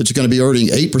that you're going to be earning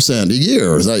 8% a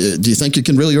year. Do you think you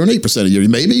can really earn 8% a year?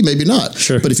 Maybe, maybe not.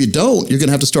 Sure. But if you don't, you're going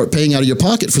to have to start paying out of your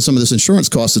pocket for some of this insurance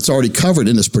cost that's already covered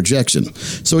in this projection.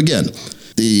 So again,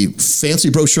 the fancy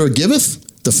brochure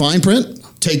giveth, the fine print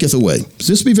taketh away. So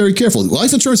just be very careful.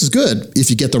 Life insurance is good if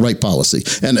you get the right policy.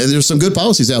 And there's some good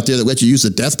policies out there that let you use the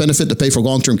death benefit to pay for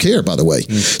long-term care, by the way.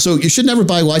 So you should never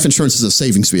buy life insurance as a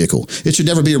savings vehicle. It should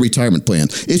never be a retirement plan.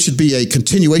 It should be a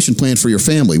continuation plan for your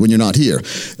family when you're not here.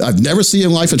 I've never seen a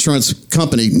life insurance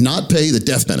company not pay the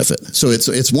death benefit. So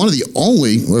it's one of the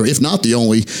only, or if not the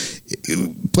only,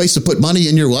 place to put money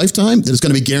in your lifetime that is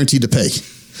going to be guaranteed to pay.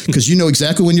 Because you know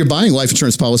exactly when you're buying a life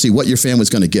insurance policy what your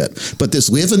family's going to get. But this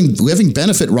living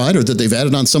benefit rider that they've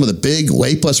added on some of the big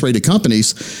A+ rated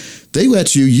companies, they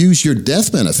let you use your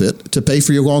death benefit to pay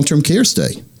for your long-term care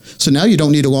stay. So now you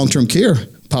don't need a long-term care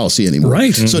policy anymore.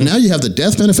 Right. So now you have the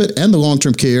death benefit and the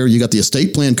long-term care. You got the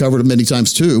estate plan covered many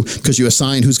times too, because you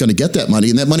assign who's going to get that money,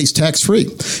 and that money's tax-free.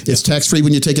 It's tax-free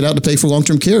when you take it out to pay for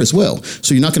long-term care as well.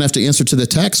 So you're not going to have to answer to the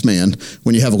tax man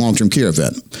when you have a long-term care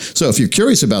event. So if you're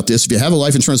curious about this, if you have a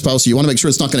life insurance policy, you want to make sure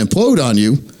it's not going to implode on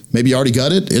you. Maybe you already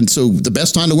got it. And so the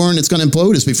best time to learn it's going to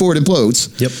implode is before it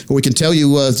implodes. Yep. Or we can tell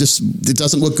you it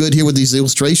doesn't look good here with these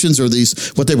illustrations or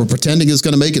these what they were pretending is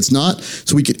going to make. It's not.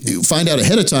 So we could find out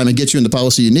ahead of time and get you in the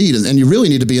policy you need. And you really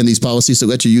need to be in these policies that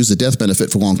let you use the death benefit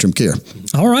for long-term care.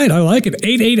 All right. I like it.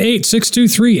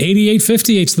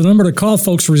 888-623-8858 is the number to call,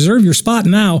 folks. Reserve your spot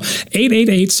now.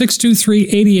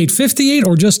 888-623-8858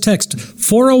 or just text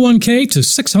 401k to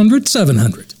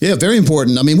 600-700. Yeah, very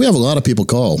important. I mean, we have a lot of people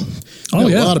call. A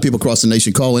lot of people across the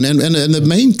nation call. And the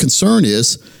main concern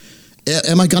is,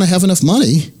 am I going to have enough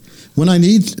money when I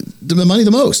need the money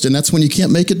the most? And that's when you can't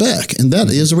make it back. And that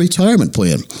is a retirement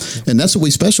plan. And that's what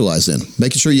we specialize in,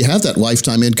 making sure you have that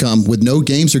lifetime income with no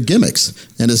games or gimmicks.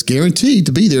 And it's guaranteed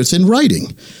to be there. It's in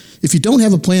writing. If you don't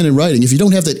have a plan in writing, if you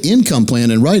don't have that income plan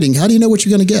in writing, how do you know what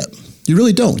you're going to get? You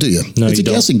really don't, do you? No, it's a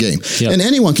don't. guessing game. Yep. And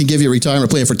anyone can give you a retirement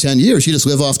plan for 10 years. You just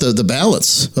live off the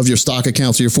balance of your stock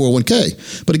accounts or your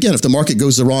 401k. But again, if the market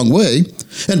goes the wrong way,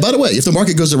 and by the way, if the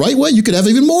market goes the right way, you could have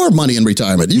even more money in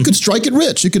retirement. You could strike it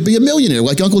rich. You could be a millionaire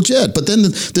like Uncle Jed. But then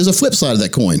there's a flip side of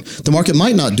that coin. The market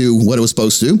might not do what it was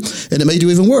supposed to, and it may do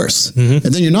even worse. And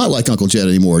then you're not like Uncle Jed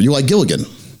anymore. You're like Gilligan.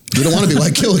 We don't want to be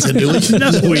like Gilligan, do we?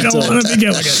 No, we don't want to be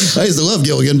Gilligan. I used to love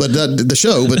Gilligan, but the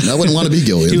show, but I wouldn't want to be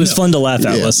Gilligan. He was fun to laugh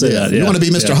at, let's say that. You want to be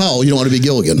Mr. Howell, you don't want to be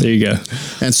Gilligan. There you go.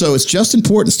 And so it's just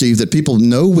important, Steve, that people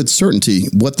know with certainty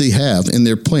what they have in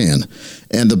their plan.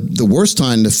 And the worst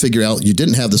time to figure out you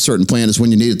didn't have the certain plan is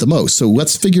when you need it the most. So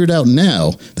let's figure it out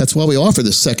now. That's why we offer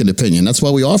this second opinion. That's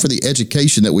why we offer the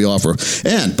education that we offer.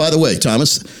 And by the way,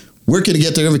 Thomas, where can you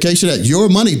get their information at?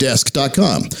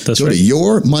 yourmoneydesk.com. Go to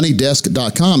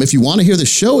yourmoneydesk.com. If you want to hear the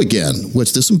show again,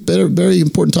 which there's some very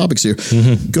important topics here,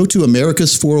 go to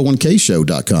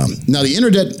americas401kshow.com. Now, the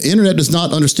internet does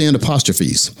not understand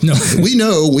apostrophes. No. We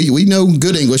know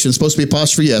good English and it's supposed to be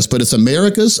apostrophe S, but it's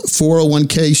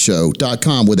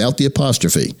americas401kshow.com without the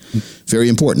apostrophe. Very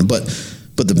important. But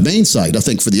the main site, I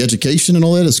think, for the education and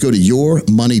all that is go to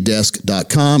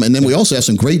yourmoneydesk.com. And then we also have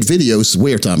some great videos.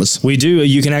 Where, Thomas? We do.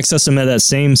 You can access them at that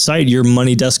same site,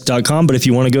 yourmoneydesk.com. But if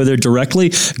you want to go there directly,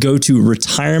 go to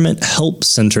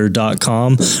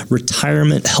retirementhelpcenter.com.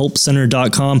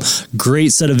 Retirementhelpcenter.com.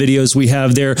 Great set of videos we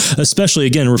have there, especially,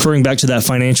 again, referring back to that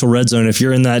financial red zone. If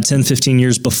you're in that 10, 15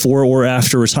 years before or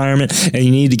after retirement and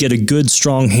you need to get a good,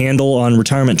 strong handle on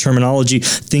retirement terminology,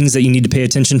 things that you need to pay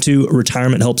attention to,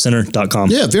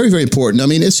 retirementhelpcenter.com. Yeah, very, very important. I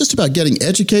mean, it's just about getting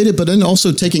educated, but then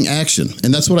also taking action.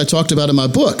 And that's what I talked about in my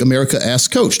book, America Asks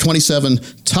Coach. 27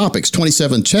 topics,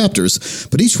 27 chapters,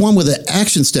 but each one with an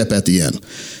action step at the end. Yep.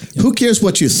 Who cares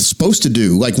what you're supposed to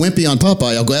do? Like Wimpy on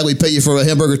Popeye, I'll gladly pay you for a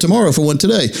hamburger tomorrow for one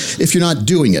today. If you're not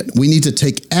doing it, we need to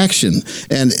take action.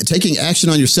 And taking action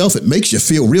on yourself, it makes you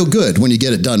feel real good when you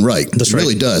get it done right. That's right. It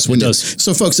really does. It does.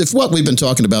 So, folks, if what we've been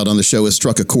talking about on the show has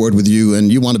struck a chord with you and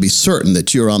you want to be certain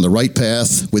that you're on the right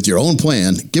path with your own plan,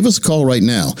 give us a call right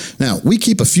now. Now, we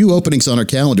keep a few openings on our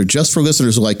calendar just for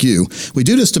listeners like you. We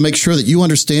do this to make sure that you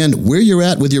understand where you're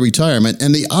at with your retirement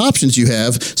and the options you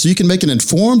have so you can make an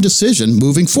informed decision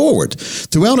moving forward.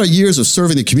 Throughout our years of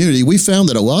serving the community, we found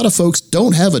that a lot of folks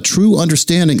don't have a true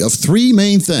understanding of three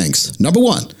main things. Number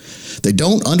one, they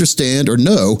don't understand or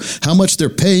know how much they're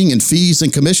paying in fees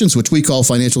and commissions, which we call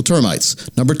financial termites.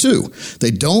 Number two,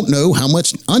 they don't know how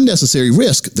much unnecessary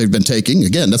risk they've been taking.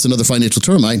 Again, that's another financial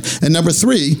termite. And number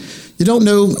three, you don't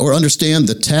know or understand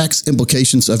the tax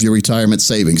implications of your retirement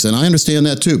savings. And I understand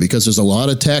that too, because there's a lot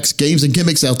of tax games and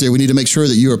gimmicks out there. We need to make sure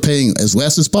that you are paying as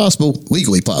less as possible,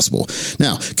 legally possible.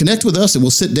 Now, connect with us and we'll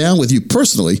sit down with you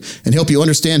personally and help you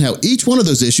understand how each one of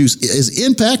those issues is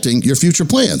impacting your future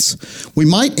plans. We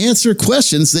might answer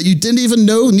questions that you didn't even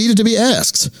know needed to be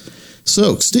asked.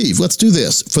 So, Steve, let's do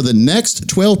this. For the next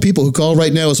 12 people who call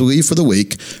right now as we leave for the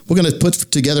week, we're going to put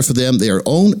together for them their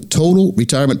own total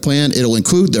retirement plan. It'll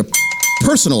include their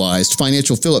personalized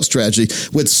financial fill-up strategy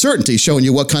with certainty, showing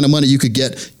you what kind of money you could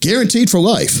get guaranteed for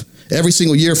life every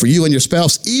single year for you and your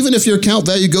spouse. Even if your account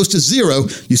value goes to zero,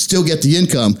 you still get the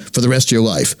income for the rest of your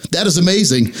life. That is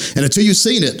amazing. And until you've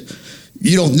seen it,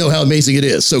 you don't know how amazing it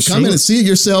is. So come in and see it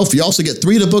yourself. You also get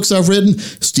 3 of the books I've written.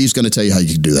 Steve's going to tell you how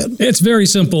you can do that. It's very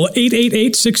simple.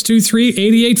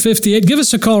 888-623-8858. Give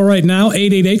us a call right now,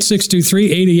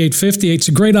 888-623-8858. It's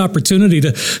a great opportunity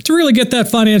to really get that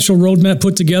financial roadmap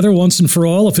put together once and for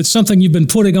all. If it's something you've been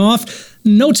putting off,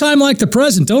 no time like the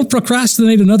present. Don't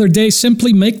procrastinate another day.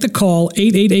 Simply make the call,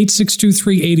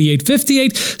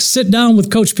 888-623-8858. Sit down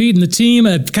with Coach Pete and the team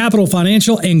at Capital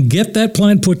Financial and get that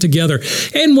plan put together.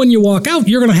 And when you walk out,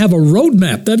 you're going to have a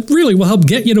roadmap that really will help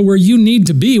get you to where you need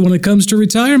to be when it comes to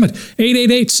retirement.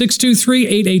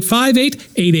 888-623-8858,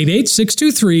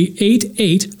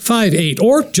 888-623-8858,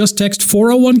 or just text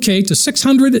 401k to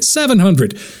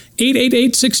 600-700.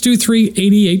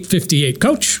 888-623-8858.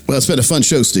 Coach? Well, it's been a fun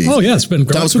show, Steve. Oh, yeah, it's been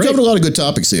great. Thomas, we covered a lot of good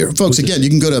topics here. Folks, again, you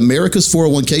can go to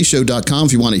americas401kshow.com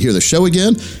if you want to hear the show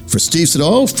again. For Steve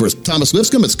Siddall, for Thomas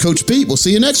Lipscomb, it's Coach Pete. We'll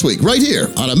see you next week right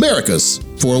here on America's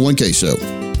 401k Show.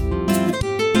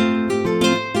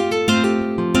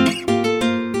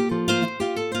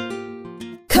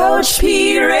 Coach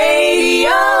P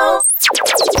Radio.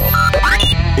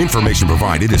 Information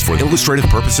provided is for illustrative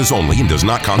purposes only and does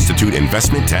not constitute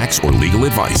investment, tax, or legal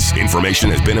advice. Information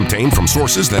has been obtained from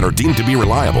sources that are deemed to be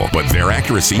reliable, but their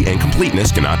accuracy and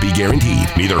completeness cannot be guaranteed.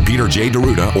 Neither Peter J.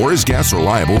 D'Arruda or his guests are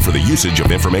liable for the usage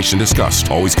of information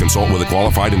discussed. Always consult with a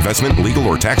qualified investment, legal,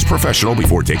 or tax professional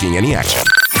before taking any action.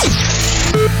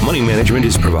 Money management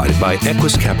is provided by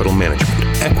Equus Capital Management.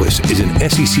 Equus is an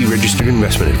SEC-registered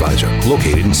investment advisor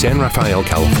located in San Rafael,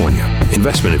 California.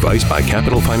 Investment advice by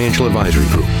Capital Financial Advisory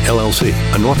Group, LLC,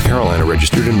 a North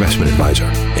Carolina-registered investment advisor.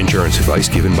 Insurance advice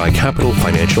given by Capital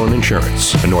Financial and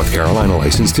Insurance, a North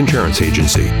Carolina-licensed insurance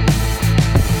agency.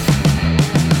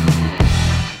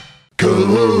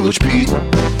 Coach Pete.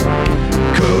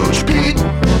 Coach Pete.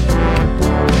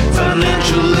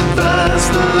 Financial advice,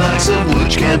 the likes of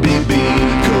which can't be beat.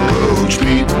 Coach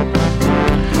Pete.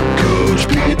 Coach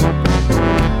Pete.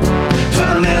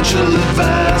 Financial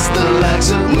advice, the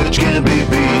likes of which can't be